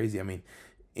else that's crazy. I mean,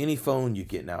 any phone you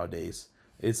get nowadays,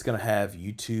 it's going to have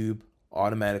YouTube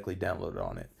automatically downloaded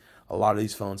on it. A lot of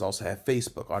these phones also have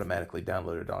Facebook automatically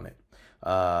downloaded on it.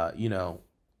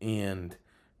 And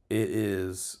it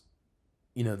is,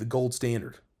 the gold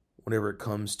standard whenever it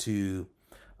comes to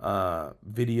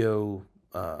video,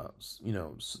 I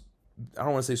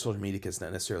don't want to say social media because it's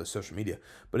not necessarily social media,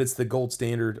 but it's the gold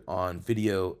standard on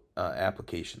video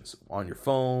applications on your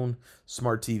phone,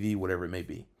 smart TV, whatever it may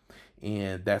be.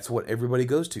 And that's what everybody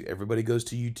goes to. Everybody goes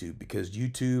to YouTube because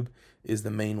YouTube is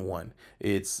the main one.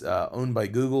 It's owned by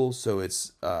Google, so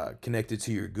it's connected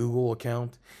to your Google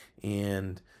account.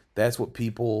 And that's what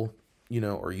people,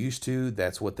 are used to.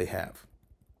 That's what they have.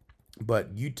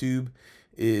 But YouTube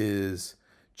is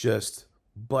just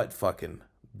butt fucking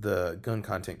the gun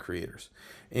content creators.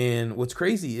 And what's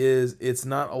crazy is it's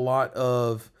not a lot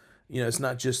of, it's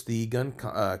not just the gun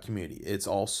community. It's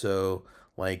also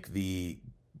like the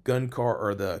gun car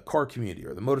or the car community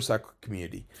or the motorcycle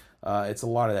community. It's a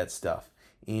lot of that stuff.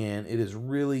 And it is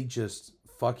really just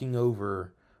fucking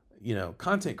over,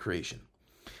 content creation.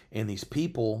 And these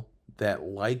people that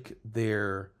like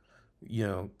their,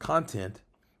 content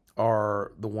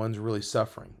are the ones really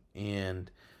suffering. And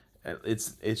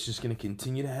it's just going to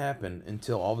continue to happen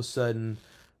until all of a sudden,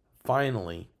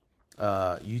 finally,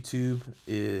 YouTube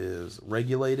is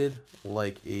regulated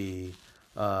like a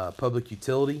public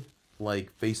utility,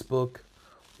 like Facebook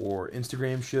or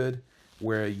Instagram should,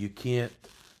 where you can't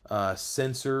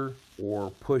censor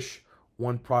or push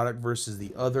one product versus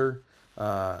the other.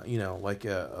 Like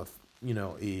a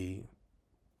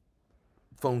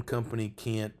phone company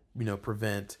can't,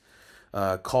 prevent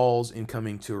calls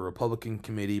incoming to a Republican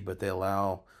committee, but they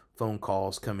allow phone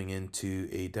calls coming into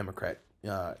a Democrat,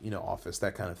 office,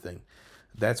 that kind of thing.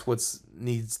 That's what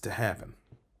needs to happen.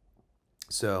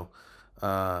 So,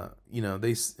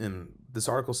 this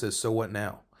article says, so what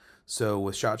now? So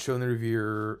with SHOT Show in the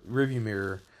review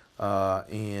mirror,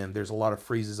 and there's a lot of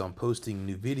freezes on posting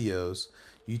new videos,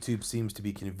 YouTube seems to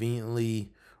be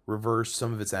conveniently reversed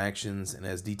some of its actions, and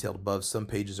as detailed above, some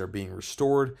pages are being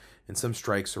restored and some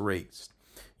strikes erased.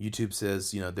 YouTube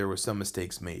says, there were some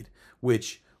mistakes made,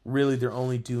 which really they're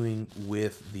only doing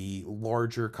with the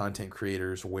larger content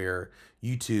creators where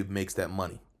YouTube makes that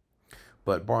money.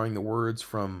 But borrowing the words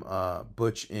from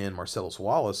Butch and Marcellus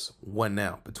Wallace, one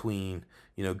now between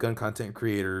gun content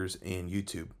creators and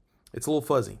YouTube. It's a little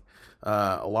fuzzy.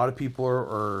 A lot of people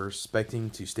are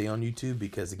expecting to stay on YouTube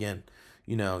because, again,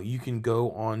 you can go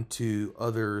on to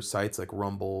other sites like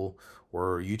Rumble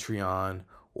or Utreon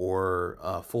or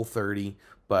Full 30,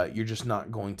 but you're just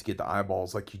not going to get the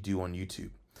eyeballs like you do on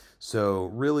YouTube. So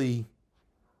really,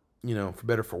 for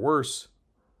better for worse,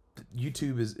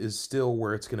 YouTube is still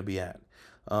where it's going to be at.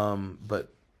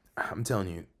 But I'm telling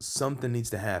you, something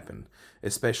needs to happen,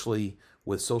 especially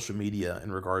with social media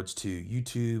in regards to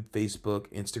YouTube, Facebook,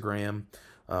 Instagram,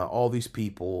 all these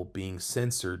people being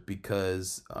censored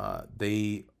because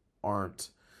they aren't,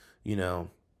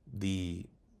 the,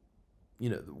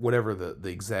 whatever the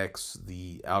execs,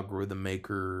 the algorithm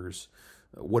makers,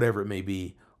 whatever it may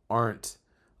be, aren't,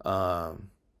 the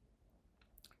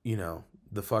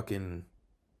fucking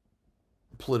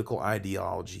political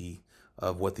ideology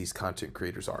of what these content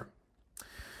creators are.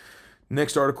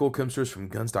 Next article comes to us from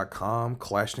guns.com.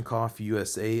 Kalashnikov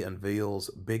USA unveils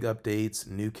big updates,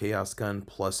 new chaos gun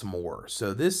plus more.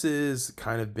 So this has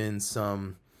kind of been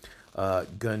some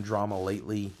gun drama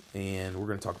lately, and we're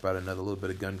going to talk about another little bit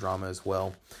of gun drama as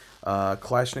well.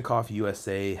 Kalashnikov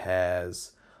USA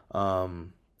has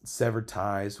severed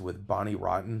ties with Bonnie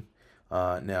Rotten.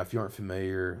 Now, if you aren't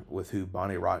familiar with who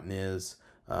Bonnie Rotten is,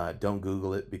 don't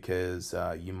Google it because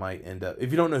you might end up...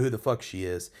 If you don't know who the fuck she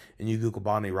is and you Google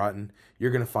Bonnie Rotten,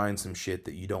 you're going to find some shit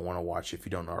that you don't want to watch if you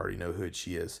don't already know who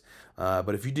she is.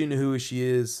 But if you do know who she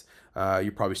is,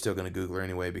 you're probably still going to Google her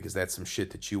anyway because that's some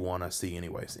shit that you want to see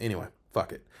anyways. Anyway,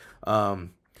 fuck it.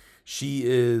 She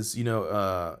is,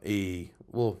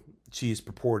 she's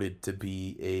purported to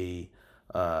be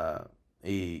a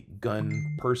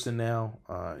gun person now.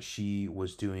 She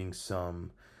was doing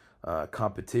some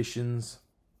competitions.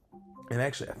 And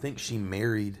actually, I think she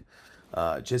married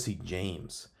Jesse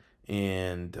James.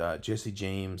 And Jesse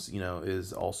James,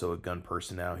 is also a gun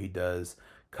person now. He does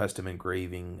custom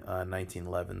engraving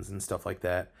 1911s and stuff like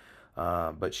that.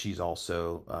 But she's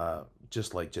also,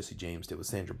 just like Jesse James did with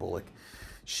Sandra Bullock,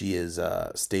 she is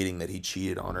stating that he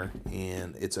cheated on her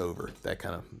and it's over. That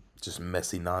kind of just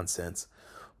messy nonsense.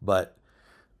 But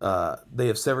they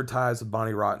have severed ties with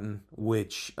Bonnie Rotten,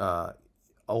 which...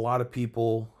 a lot of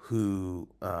people who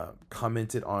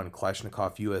commented on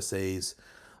Kalashnikov USA's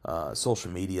social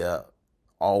media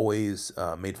always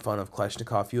made fun of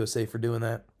Kalashnikov USA for doing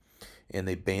that, and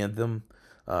they banned them.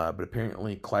 But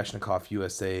apparently Kalashnikov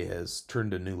USA has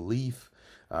turned a new leaf.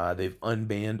 They've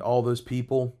unbanned all those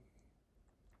people,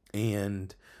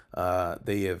 and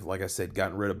they have, like I said,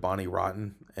 gotten rid of Bonnie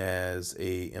Rotten as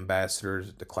a ambassador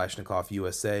to Kalashnikov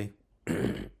USA.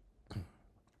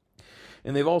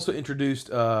 And they've also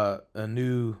introduced a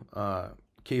new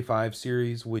K5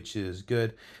 series, which is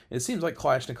good. And it seems like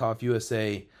Kalashnikov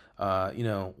USA,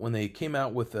 when they came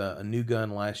out with a new gun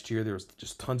last year, there was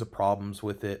just tons of problems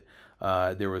with it.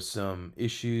 There was some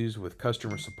issues with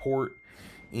customer support,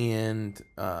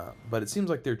 but it seems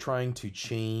like they're trying to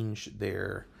change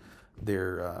their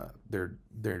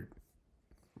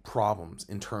problems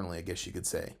internally, I guess you could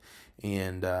say.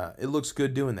 And it looks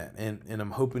good doing that. And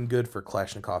I'm hoping good for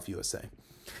Kalashnikov USA.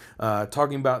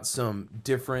 Talking about some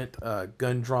different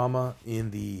gun drama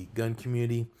in the gun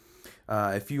community.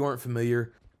 If you aren't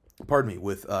familiar,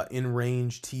 with In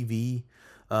Range TV,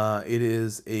 it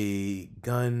is a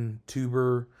gun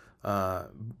tuber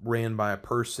ran by a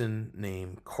person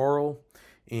named Carl.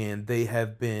 And they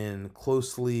have been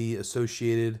closely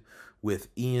associated with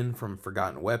Ian from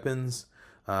Forgotten Weapons.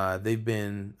 They've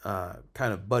been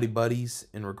kind of buddies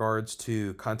in regards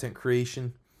to content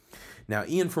creation. Now,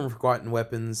 Ian from Forgotten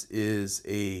Weapons is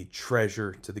a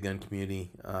treasure to the gun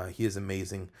community. He is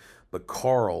amazing. But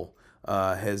Carl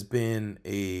has been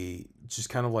just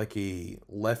kind of like a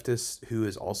leftist who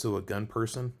is also a gun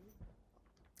person.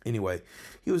 Anyway,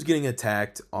 he was getting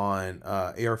attacked on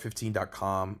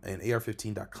AR15.com, and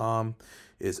AR15.com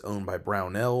is owned by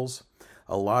Brownells.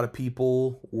 A lot of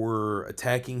people were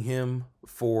attacking him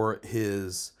for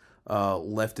his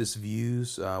leftist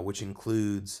views, which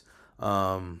includes,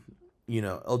 LGBTQ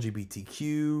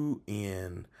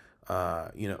and,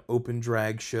 open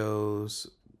drag shows.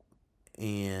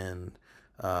 And,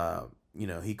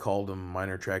 he called them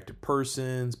minor attracted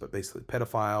persons, but basically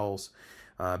pedophiles.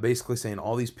 Basically saying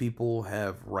all these people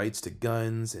have rights to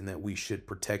guns and that we should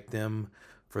protect them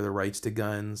for their rights to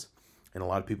guns. And a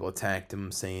lot of people attacked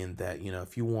him, saying that,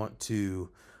 if you want to,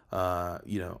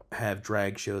 have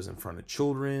drag shows in front of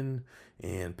children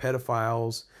and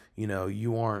pedophiles,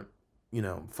 you aren't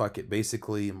fuck it.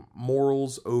 Basically,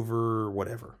 morals over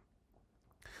whatever.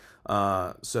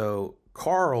 So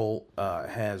Carl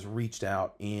has reached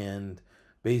out and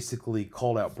basically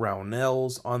called out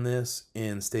Brownells on this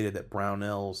and stated that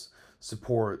Brownells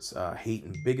supports hate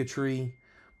and bigotry,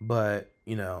 but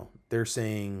they're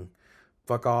saying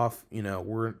fuck off.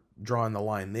 We're drawing the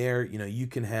line there. You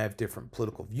can have different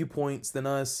political viewpoints than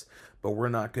us, but we're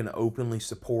not going to openly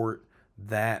support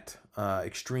that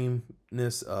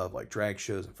extremeness of like drag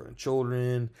shows in front of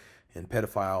children and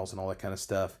pedophiles and all that kind of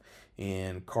stuff.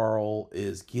 And Carl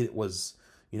was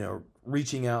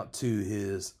reaching out to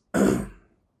his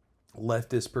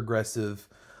leftist progressive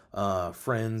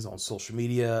friends on social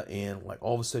media, and like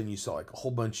all of a sudden you saw like a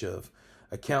whole bunch of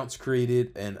accounts created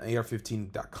and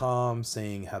AR15.com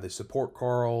saying how they support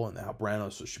Carl and how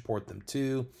Brownells would support them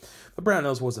too. But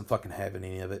Brownells wasn't fucking having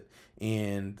any of it.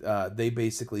 And they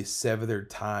basically sever their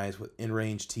ties with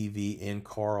InRange TV and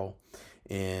Carl.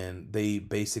 And they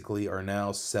basically are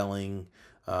now selling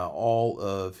all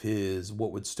of his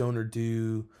What Would Stoner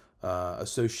Do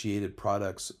associated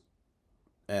products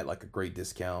at like a great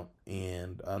discount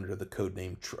and under the code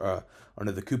name,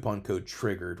 under the coupon code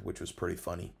Triggered, which was pretty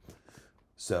funny.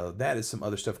 So that is some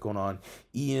other stuff going on.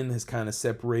 Ian has kind of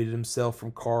separated himself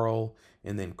from Carl,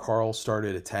 and then Carl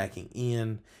started attacking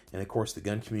Ian, and of course the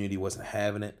gun community wasn't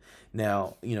having it.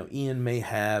 Now, Ian may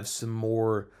have some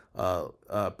more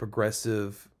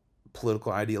progressive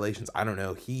political ideations. I don't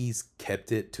know. He's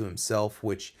kept it to himself,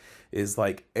 which is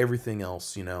like everything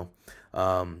else,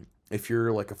 if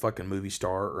you're like a fucking movie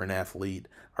star or an athlete,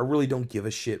 I really don't give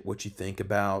a shit what you think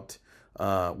about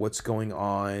what's going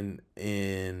on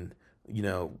in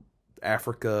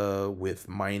Africa with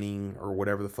mining or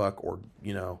whatever the fuck, or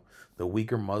the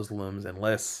weaker Muslims,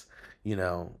 unless I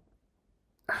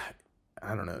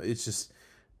don't know. It's just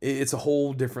it's a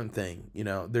whole different thing.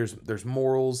 There's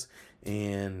morals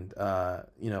and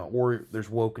or there's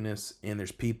wokeness, and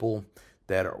there's people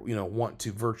that are want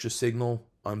to virtue signal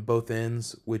on both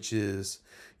ends, which is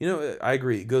I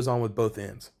agree, it goes on with both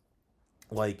ends.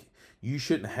 Like, you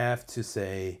shouldn't have to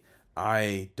say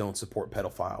I don't support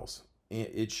pedophiles.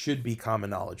 It should be common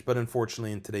knowledge, but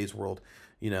unfortunately in today's world,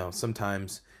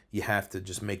 sometimes you have to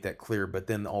just make that clear. But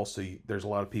then also there's a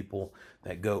lot of people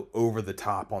that go over the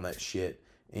top on that shit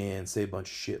and say a bunch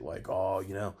of shit like, oh,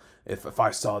 if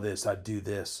I saw this, I'd do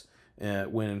this.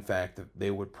 When in fact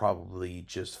they would probably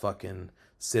just fucking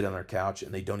sit on their couch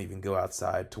and they don't even go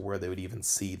outside to where they would even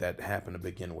see that happen to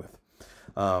begin with.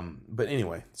 But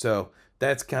anyway, so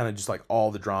that's kind of just like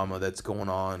all the drama that's going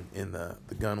on in the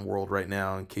gun world right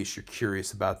now, in case you're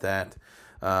curious about that.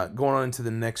 Going on into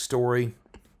the next story,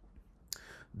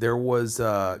 there was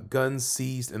guns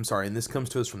seized. I'm sorry, and this comes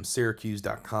to us from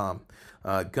Syracuse.com.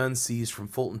 Guns seized from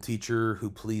Fulton teacher who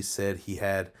police said he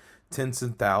had tens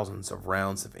of thousands of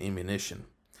rounds of ammunition.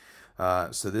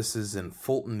 So this is in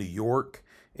Fulton, New York.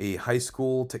 A high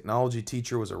school technology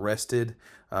teacher was arrested.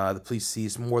 The police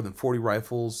seized more than 40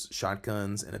 rifles,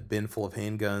 shotguns, and a bin full of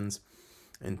handguns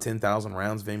and 10,000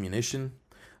 rounds of ammunition.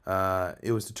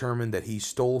 It was determined that he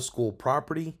stole school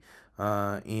property,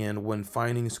 and when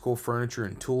finding school furniture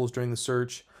and tools during the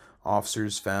search,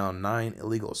 officers found 9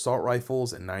 illegal assault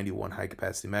rifles and 91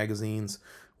 high-capacity magazines,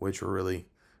 which were really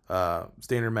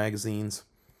standard magazines.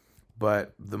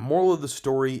 But the moral of the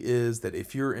story is that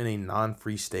if you're in a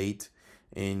non-free state,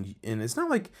 and it's not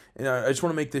like, and I just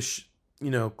want to make this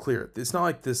clear, it's not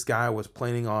like this guy was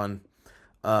planning on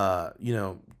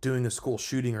doing a school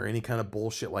shooting or any kind of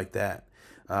bullshit like that.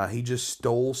 He just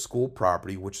stole school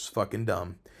property, which is fucking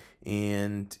dumb,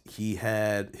 and he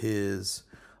had his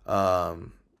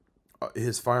firearms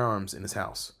in his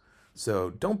house. So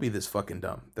don't be this fucking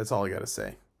dumb. That's all I gotta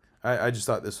say. I just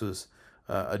thought this was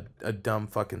a dumb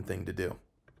fucking thing to do.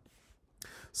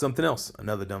 Something else,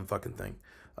 another dumb fucking thing.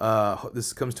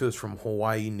 This comes to us from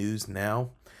Hawaii News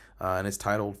Now, and it's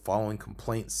titled "Following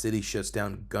Complaint, City Shuts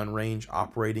Down Gun Range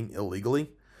Operating Illegally."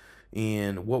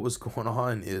 And what was going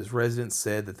on is residents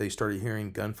said that they started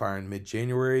hearing gunfire in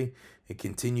mid-January. It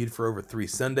continued for over 3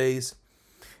 Sundays.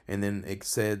 And then it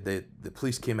said that the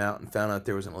police came out and found out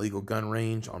there was an illegal gun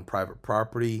range on private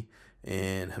property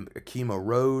in Akimo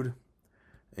Road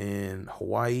in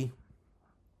Hawaii.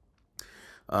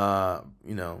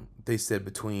 They said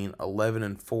between 11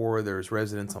 and 4, there was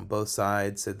residents on both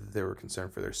sides, said that they were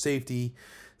concerned for their safety,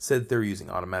 said that they were using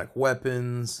automatic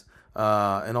weapons,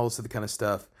 and all this other kind of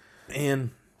stuff.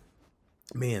 And,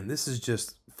 man, this is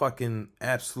just fucking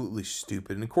absolutely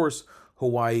stupid. And, of course,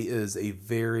 Hawaii is a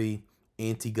very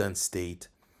anti-gun state.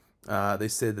 They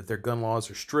said that their gun laws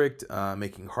are strict,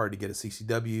 making it hard to get a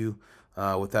CCW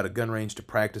without a gun range to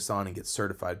practice on and get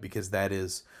certified, because that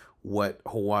is what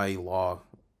Hawaii law,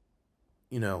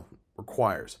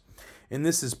 requires. And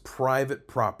this is private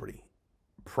property.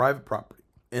 Private property.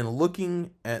 And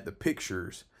looking at the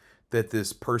pictures that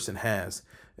this person has,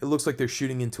 it looks like they're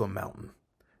shooting into a mountain.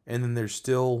 And then there's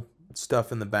still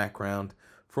stuff in the background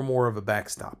for more of a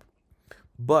backstop.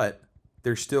 But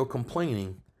they're still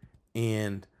complaining,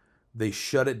 and they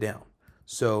shut it down.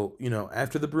 So,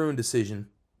 after the Bruen decision,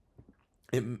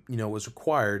 it, was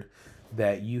required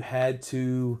that you had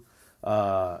to,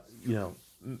 have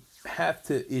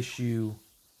to issue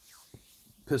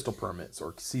pistol permits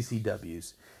or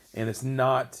CCWs, and it's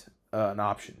not an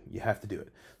option. You have to do it.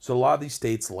 So a lot of these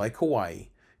states, like Hawaii,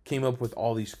 came up with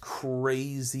all these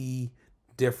crazy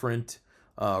different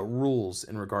rules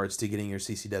in regards to getting your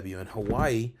CCW. In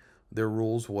Hawaii, their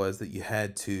rules was that you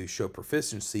had to show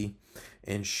proficiency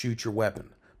and shoot your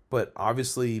weapon. But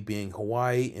obviously, being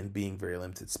Hawaii and being very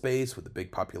limited space with a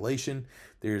big population,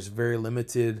 there's very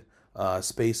limited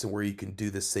space where you can do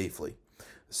this safely.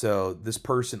 So this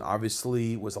person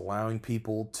obviously was allowing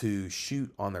people to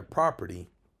shoot on their property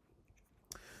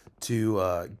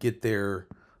to get their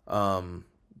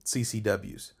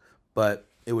CCWs, but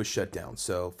it was shut down.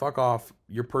 So fuck off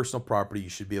your personal property. You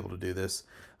should be able to do this.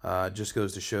 Just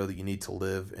goes to show that you need to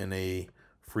live in a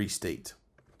free state.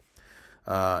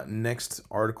 Next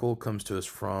article comes to us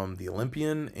from the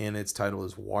Olympian, and its title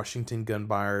is Washington Gun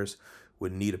Buyers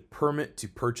Would Need a Permit to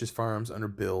Purchase Firearms Under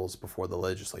Bills Before the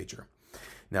Legislature.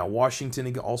 Now,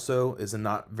 Washington also is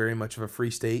not very much of a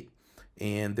free state,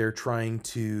 and they're trying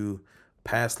to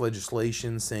pass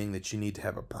legislation saying that you need to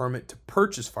have a permit to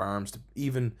purchase firearms to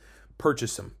even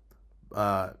purchase them.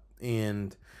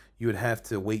 And you would have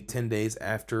to wait 10 days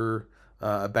after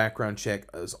a background check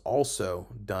is also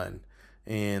done.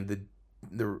 And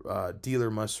the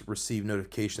dealer must receive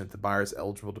notification that the buyer is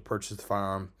eligible to purchase the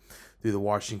firearm through the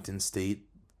Washington State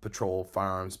Patrol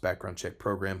Firearms Background Check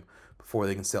Program before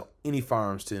they can sell any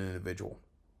firearms to an individual.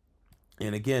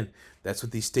 And again, that's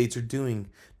what these states are doing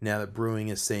now that Bruen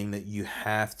is saying that you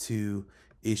have to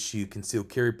issue concealed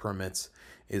carry permits,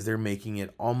 is they're making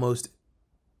it almost,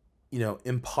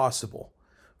 impossible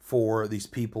for these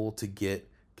people to get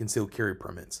concealed carry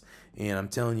permits. And I'm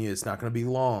telling you, it's not going to be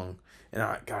long. And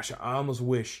I almost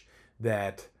wish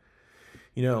that,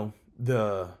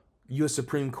 the U.S.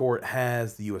 Supreme Court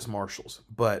has the U.S. Marshals,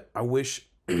 but I wish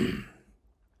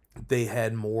they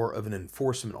had more of an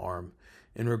enforcement arm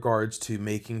in regards to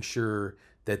making sure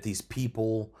that these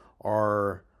people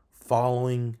are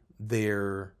following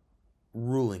their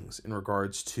rulings in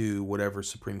regards to whatever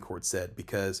Supreme Court said,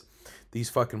 because these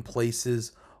fucking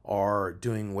places are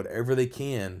doing whatever they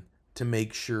can to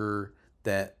make sure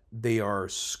that they are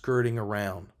skirting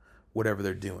around whatever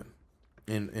they're doing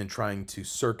and trying to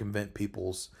circumvent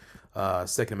people's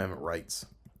Second Amendment rights.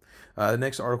 The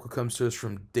next article comes to us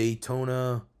from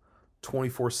Daytona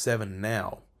 24/7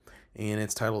 Now, and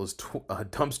its title is a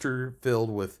dumpster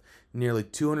filled with nearly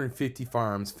 250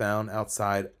 firearms found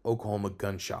outside Oklahoma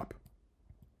gun shop.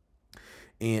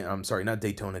 And I'm sorry, not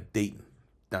Daytona, Dayton.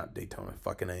 Not Daytona,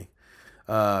 fucking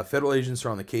A. Federal agents are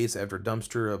on the case after a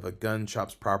dumpster of a gun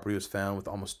shop's property was found with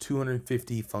almost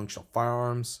 250 functional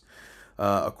firearms.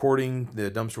 According,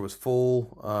 the dumpster was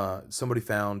full. Somebody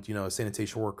found, a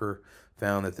sanitation worker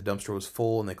found that the dumpster was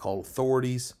full, and they called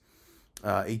authorities.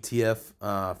 ATF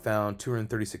found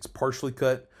 236 partially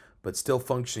cut but still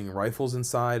functioning rifles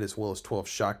inside, as well as 12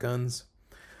 shotguns.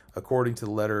 According to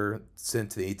the letter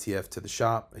sent to the ATF to the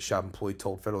shop, a shop employee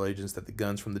told federal agents that the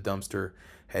guns from the dumpster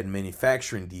had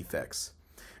manufacturing defects.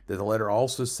 That the letter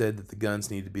also said that the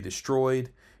guns needed to be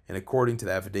destroyed, and according to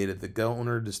the affidavit, the gun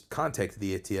owner just contacted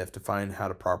the ATF to find how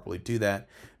to properly do that.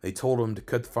 They told him to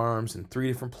cut the firearms in 3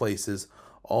 different places,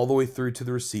 all the way through to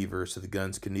the receiver, so the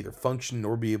guns could neither function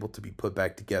nor be able to be put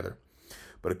back together.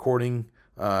 But according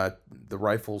the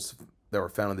rifles that were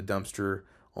found in the dumpster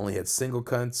only had single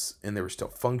cuts, and they were still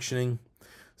functioning.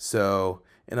 So,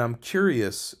 and I'm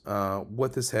curious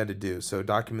what this had to do. So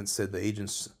documents said the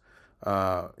agents,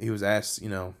 he was asked, it's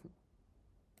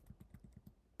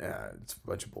a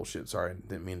bunch of bullshit. Sorry, I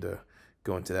didn't mean to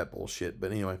go into that bullshit.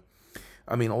 But anyway,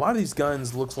 I mean, a lot of these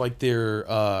guns looks like they're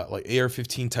like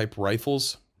AR-15 type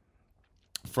rifles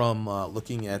from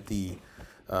looking at the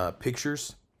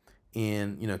pictures,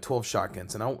 and 12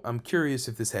 shotguns. And I'm curious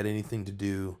if this had anything to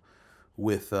do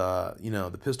with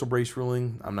the pistol brace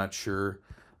ruling. I'm not sure.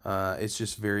 It's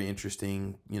just very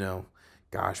interesting.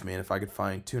 Gosh, man, if I could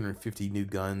find 250 new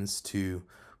guns to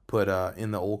put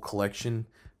in the old collection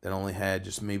that only had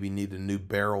just maybe needed a new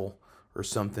barrel or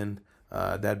something,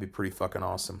 that'd be pretty fucking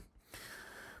awesome.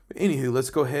 But Anywho, let's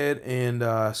go ahead and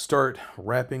start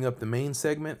wrapping up the main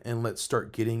segment, and let's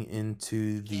start getting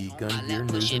into the gun gear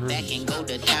news and back reviews. and go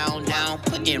to town,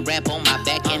 putting rap on my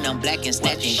back and I'm black and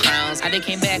snatching crowns. I done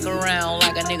came back around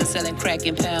like a nigga selling crack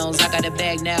in pounds. I got a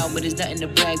bag now, but it's nothing to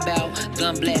brag about.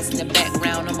 Gun blast in the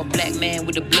background, I'm a black man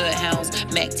with the bloodhounds.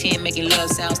 Mac 10 making love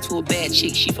sounds to a bad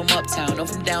chick. She from uptown, I'm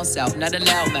from down south, not a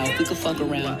loudmouth. We could fuck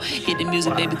around. Hit the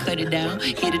music, baby, cut it down.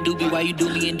 Hit the doobie while you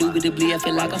do me indubitably. I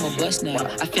feel like I'm a bust now.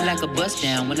 I feel like a bust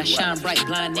down. When I shine bright,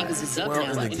 blind niggas is up Well,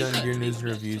 now. in the gun gear news and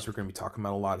reviews, we're going to be talking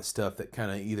about a lot of stuff that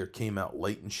kind of either came out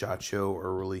late in SHOT Show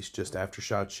or released just after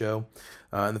SHOT Show.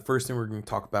 And the first thing we're going to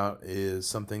talk about is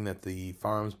something that the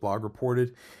Firearms blog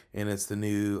reported, and it's the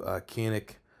new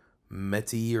Canik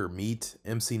METI or MEAT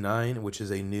MC9, which is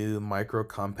a new micro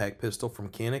compact pistol from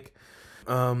Canik.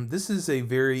 This is a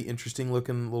very interesting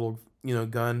looking little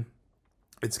gun.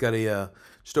 It's got a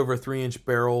just over a 3-inch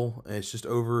barrel, and it's just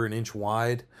over an inch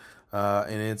wide.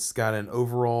 And it's got an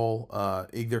overall,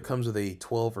 either comes with a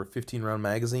 12 or 15 round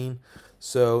magazine.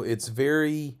 So it's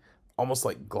very, almost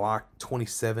like Glock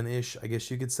 27-ish, I guess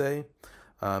you could say.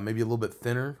 Maybe a little bit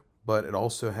thinner, but it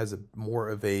also has more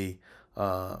of a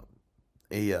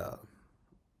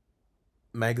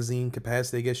magazine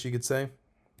capacity, I guess you could say.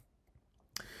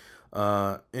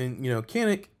 And,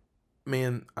 Canik,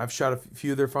 man, I've shot a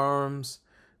few of their firearms.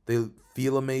 They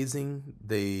feel amazing.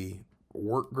 They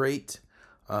work great.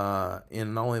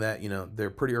 And not only that, they're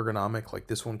pretty ergonomic. Like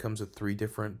this one comes with 3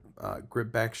 different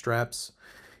grip back straps,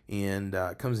 and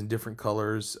it comes in different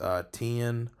colors,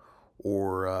 tan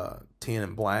or tan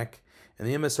and black. And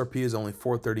the MSRP is only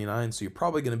 $439, so you're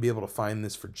probably going to be able to find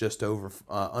this for just over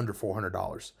under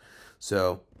 $400.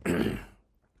 So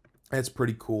that's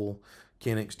pretty cool.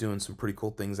 Canik's doing some pretty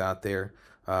cool things out there.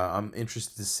 I'm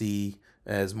interested to see,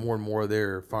 as more and more of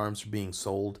their firearms are being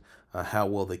sold, how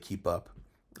well they keep up.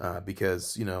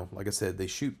 Because, like I said, they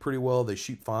shoot pretty well. They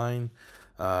shoot fine.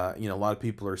 A lot of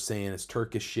people are saying it's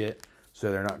Turkish shit,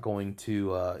 so they're not going to,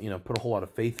 put a whole lot of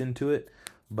faith into it.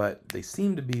 But they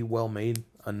seem to be well made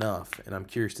enough, and I'm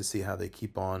curious to see how they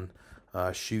keep on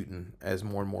shooting as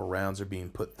more and more rounds are being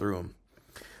put through them.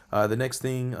 The next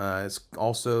thing is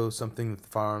also something that the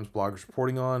Firearms blog is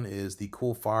reporting on is the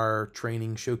Cool Fire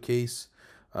Training Showcase,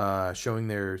 showing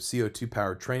their CO2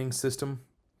 powered training system.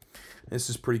 This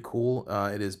is pretty cool.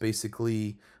 It is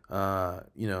basically,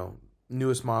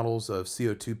 newest models of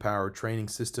CO2 powered training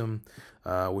system,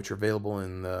 which are available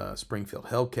in the Springfield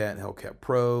Hellcat, Hellcat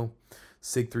Pro,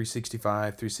 SIG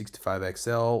 365,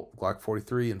 365XL, Glock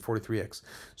 43, and 43X.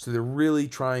 So they're really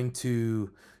trying to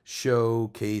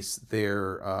showcase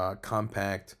their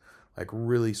compact, like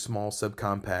really small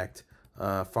subcompact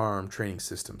firearm training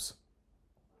systems.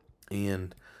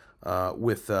 And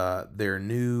with their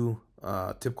new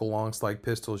typical long slide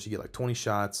pistols, you get like 20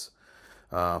 shots,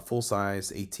 full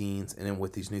size 18s, and then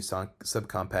with these new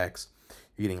subcompacts,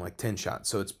 you're getting like 10 shots.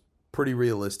 So it's pretty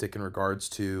realistic in regards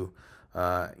to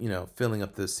filling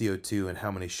up the CO2 and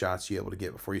how many shots you're able to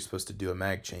get before you're supposed to do a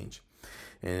mag change.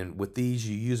 And with these,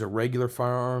 you use a regular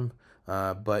firearm,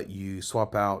 but you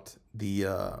swap out the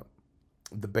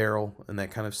barrel and that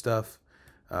kind of stuff.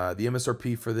 The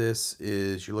MSRP for this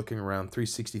is you're looking around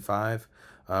 $365,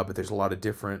 but there's a lot of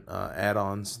different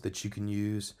add-ons that you can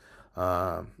use,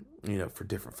 for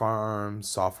different firearms,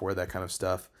 software, that kind of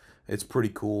stuff. It's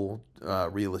pretty cool,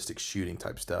 realistic shooting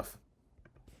type stuff.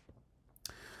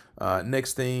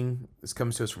 Next thing, this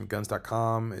comes to us from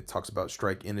guns.com. It talks about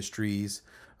Strike Industries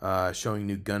showing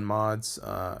new gun mods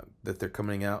that they're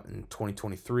coming out in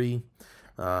 2023.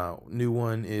 New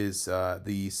one is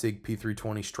the SIG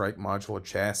P320 Strike modular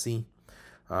chassis.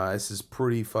 This is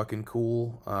pretty fucking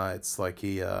cool. It's like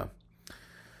a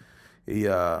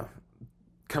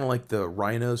kind of like the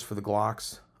Rhinos for the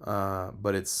Glocks,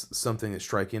 but it's something that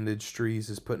Strike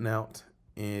Industries is putting out.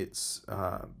 It's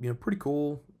pretty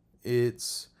cool.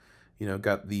 It's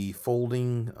got the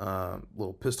folding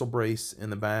little pistol brace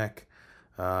in the back.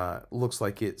 Looks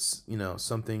like it's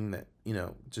something that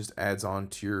just adds on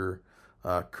to your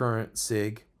current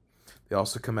SIG. They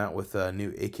also come out with new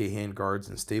AK handguards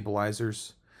and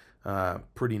stabilizers.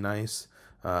 Pretty nice.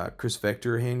 Chris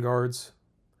Vector handguards.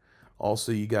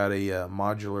 Also, you got a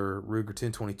modular Ruger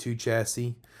 1022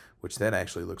 chassis, which that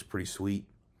actually looks pretty sweet.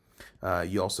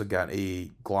 You also got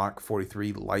a Glock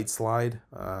 43 light slide.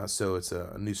 So it's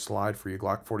a new slide for your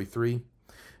Glock 43.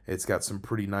 It's got some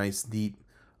pretty nice deep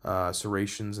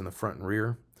serrations in the front and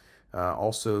rear.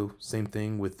 Also, same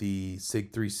thing with the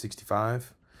SIG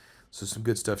 365. So some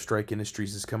good stuff Strike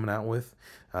Industries is coming out with.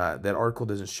 That article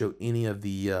doesn't show any of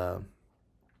the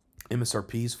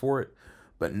MSRPs for it,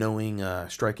 but knowing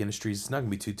Strike Industries, it's not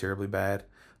going to be too terribly bad.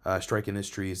 Strike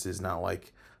Industries is not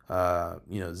like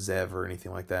Zev or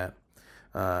anything like that.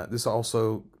 This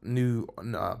also new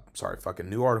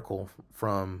article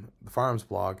from the Firearms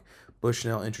blog.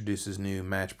 Bushnell introduces new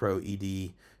Match Pro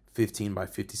ED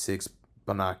 15x56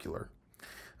 binocular.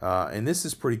 And this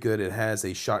is pretty good. It has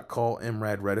a shot call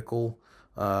MRAD reticle.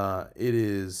 It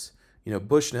is,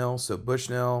 Bushnell. So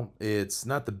Bushnell, it's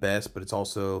not the best, but it's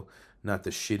also not the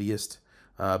shittiest.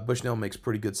 Bushnell makes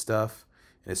pretty good stuff,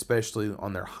 and especially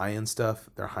on their high-end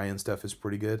stuff. Their high-end stuff is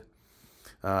pretty good.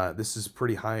 This is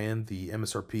pretty high-end. The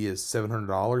MSRP is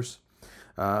 $700.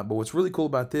 But what's really cool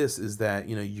about this is that,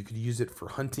 you could use it for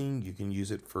hunting. You can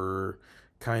use it for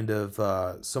kind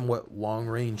of somewhat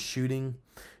long-range shooting.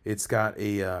 It's got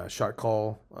a shot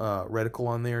call reticle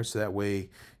on there, so that way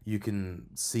you can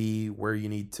see where you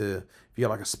need to, if you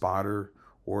got like a spotter,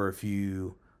 or if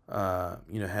you,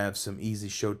 have some easy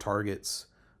show targets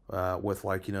with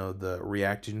like, the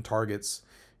reaction targets.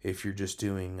 If you're just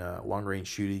doing long-range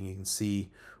shooting, you can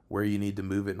see where you need to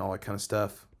move it and all that kind of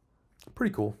stuff.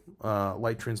 Pretty cool.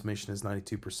 Light transmission is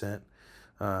 92%.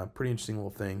 Pretty interesting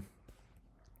little thing.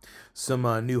 Some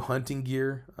new hunting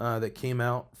gear that came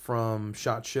out from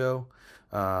SHOT Show,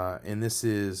 and this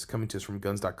is coming to us from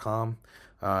guns.com.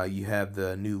 You have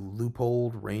the new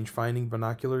Leupold range-finding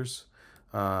binoculars.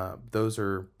 Those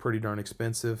are pretty darn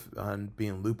expensive on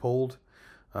being Leupold.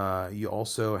 You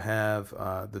also have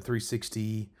the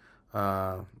 360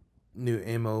 new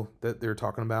ammo that they're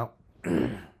talking about,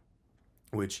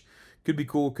 which could be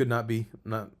cool, could not be.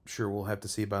 I'm not sure. We'll have to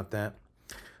see about that.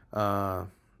 A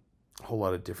whole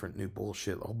lot of different new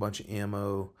bullshit, a whole bunch of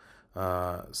ammo,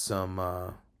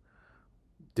 some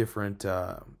different,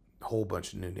 whole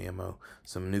bunch of new ammo,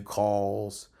 some new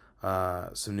calls,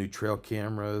 some new trail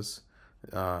cameras,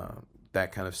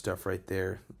 that kind of stuff right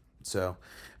there. So,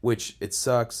 which it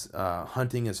sucks.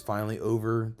 Hunting is finally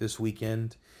over this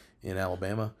weekend in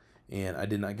Alabama, and I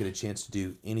did not get a chance to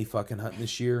do any fucking hunting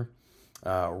this year.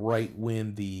 Right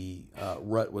when the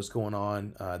rut was going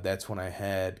on, that's when I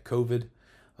had COVID,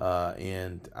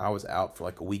 and I was out for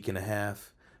like a week and a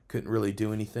half. Couldn't really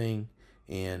do anything,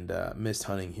 and missed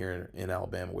hunting here in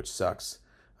Alabama, which sucks.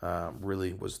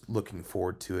 Really was looking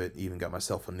forward to it. Even got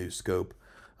myself a new scope,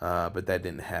 but that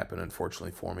didn't happen, unfortunately,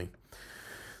 for me.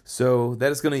 So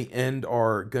that is going to end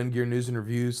our gun gear news and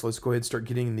reviews. Let's go ahead and start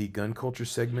getting in the gun culture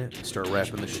segment and start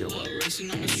wrapping the show up.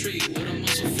 Racing on the street with a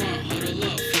muscle front, huddle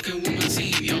up, fucking with my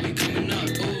team, y'all be coming up.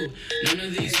 Ooh, none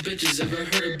of these bitches ever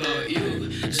heard about you.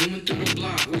 Zooming through the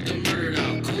block with the murdered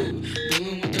out cool.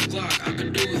 Bulling with the Glock, I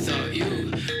could do without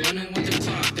you. Running with the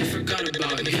clock, they forgot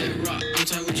about you. Hit rock, I'm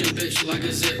tied with your bitch like a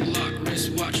ziplock.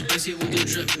 Wristwatch, icy with the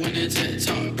drip when it's hit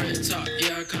top. Red top,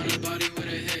 yeah, I caught a body with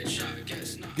a headshot.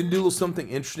 Guess not. Gonna do a little something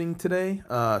interesting today.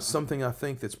 Something I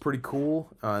think that's pretty cool.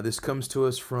 This comes to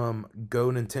us from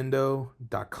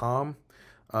GoNintendo.com,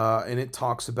 and it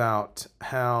talks about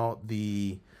how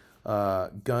the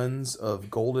guns of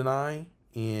GoldenEye,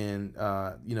 and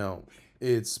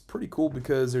it's pretty cool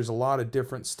because there's a lot of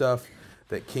different stuff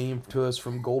that came to us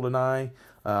from GoldenEye.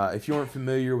 If you weren't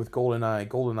familiar with GoldenEye,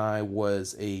 GoldenEye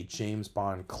was a James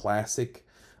Bond classic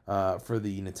for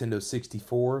the Nintendo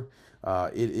 64.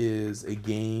 It is a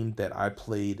game that I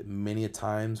played many a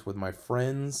times with my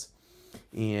friends,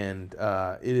 and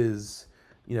it is,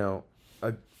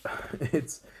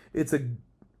 it's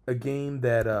a game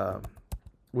that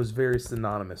was very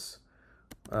synonymous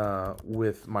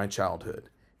with my childhood,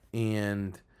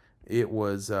 and it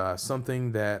was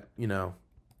something that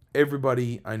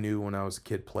everybody I knew when I was a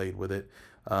kid played with it.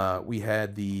 We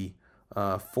had the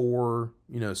 4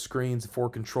 screens, 4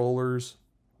 controllers.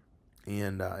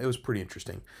 And it was pretty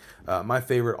interesting. My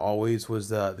favorite always was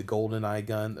the GoldenEye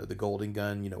gun, the Golden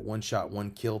Gun, one shot,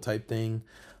 one kill type thing.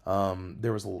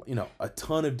 There was a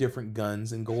ton of different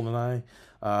guns in GoldenEye.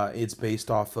 It's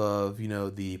based off of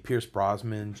the Pierce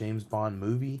Brosnan James Bond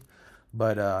movie,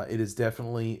 but it is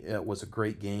definitely was a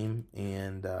great game.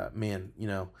 And man,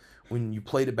 when you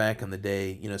played it back in the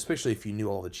day, especially if you knew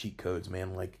all the cheat codes,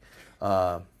 man, like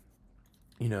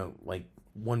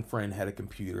one friend had a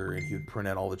computer and he would print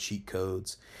out all the cheat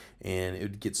codes, and it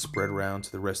would get spread around to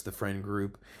the rest of the friend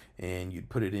group, and you'd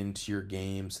put it into your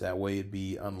games. That way it'd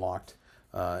be unlocked,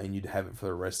 and you'd have it for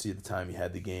the rest of the time you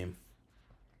had the game.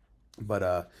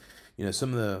 But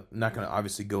some of the, I'm not going to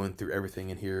obviously go in through everything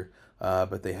in here,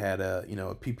 but they had a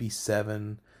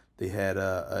PP7, they had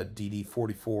a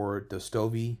DD44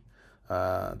 Dostoevsky,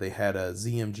 they had a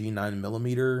ZMG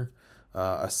 9mm,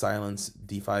 a Silence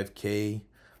D5K.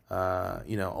 A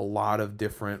lot of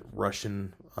different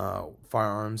Russian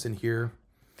firearms in here.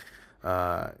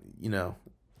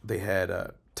 They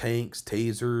had tanks,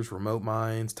 tasers, remote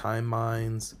mines, time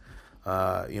mines.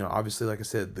 Obviously, like I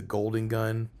said, the Golden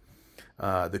Gun.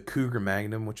 the Cougar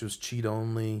Magnum, which was cheat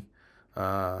only.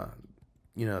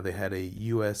 They had a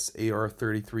US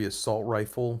AR-33 assault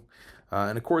rifle.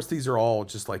 And of course, these are all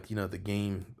just like, the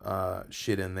game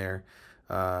shit in there,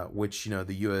 which,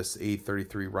 the US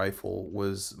A-33 rifle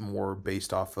was more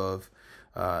based off of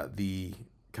the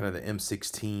kind of the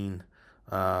M16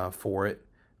 for it.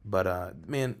 But,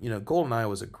 man, GoldenEye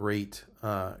was a great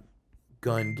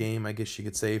gun game, I guess you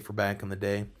could say, for back in the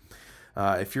day.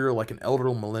 If you're like an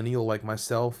elderly millennial like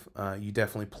myself, you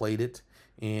definitely played it.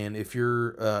 And if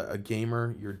you're a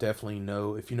gamer, you're definitely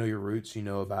if you know your roots, you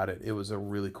know about it. It was a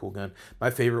really cool gun.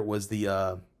 My favorite was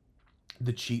the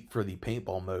cheat for the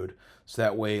paintball mode. So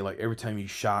that way, like every time you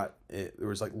shot, there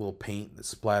was like little paint that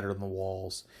splattered on the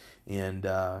walls. And,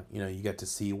 you got to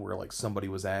see where like somebody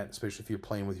was at, especially if you're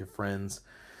playing with your friends.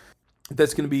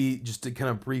 That's going to be just a kind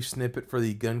of brief snippet for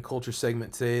the gun culture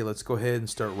segment today. Let's go ahead and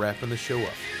start wrapping the show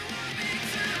up.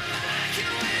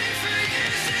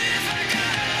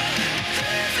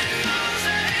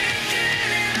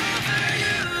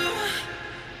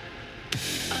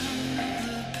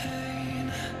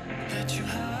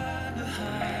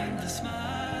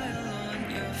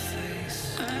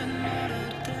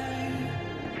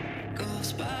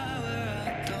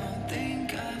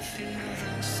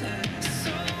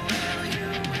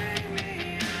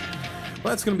 Well,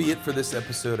 that's going to be it for this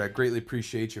episode. I greatly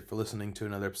appreciate you for listening to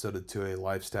another episode of 2A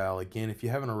Lifestyle. Again, if you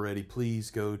haven't already, please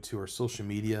go to our social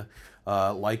media,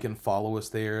 like and follow us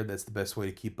there. That's the best way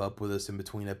to keep up with us in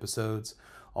between episodes.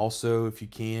 Also, if you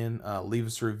can, leave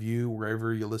us a review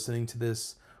wherever you're listening to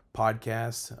this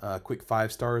podcast. Quick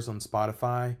 5 stars on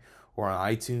Spotify or on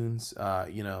iTunes.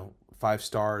 5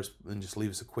 stars, and just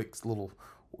leave us a quick little,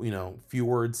 few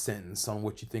words sentence on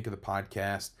what you think of the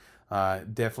podcast.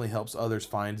 Definitely helps others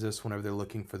find us whenever they're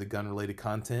looking for the gun-related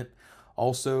content.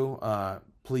 Also,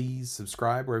 please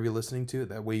subscribe wherever you're listening to it.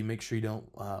 That way you make sure you don't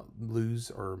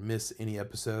lose or miss any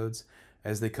episodes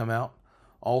as they come out.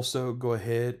 Also, go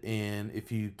ahead and,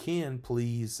 if you can,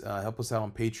 please help us out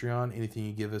on Patreon. Anything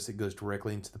you give us, it goes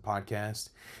directly into the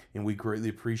podcast, and we greatly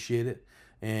appreciate it.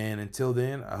 And until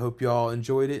then, I hope y'all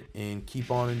enjoyed it, and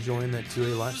keep on enjoying that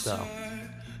 2A lifestyle.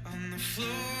 On the floor,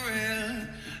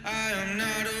 I am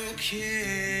not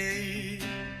okay.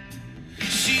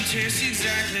 She tastes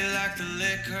exactly like the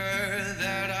liquor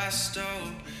that I stole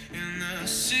in the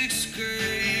 6th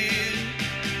grade.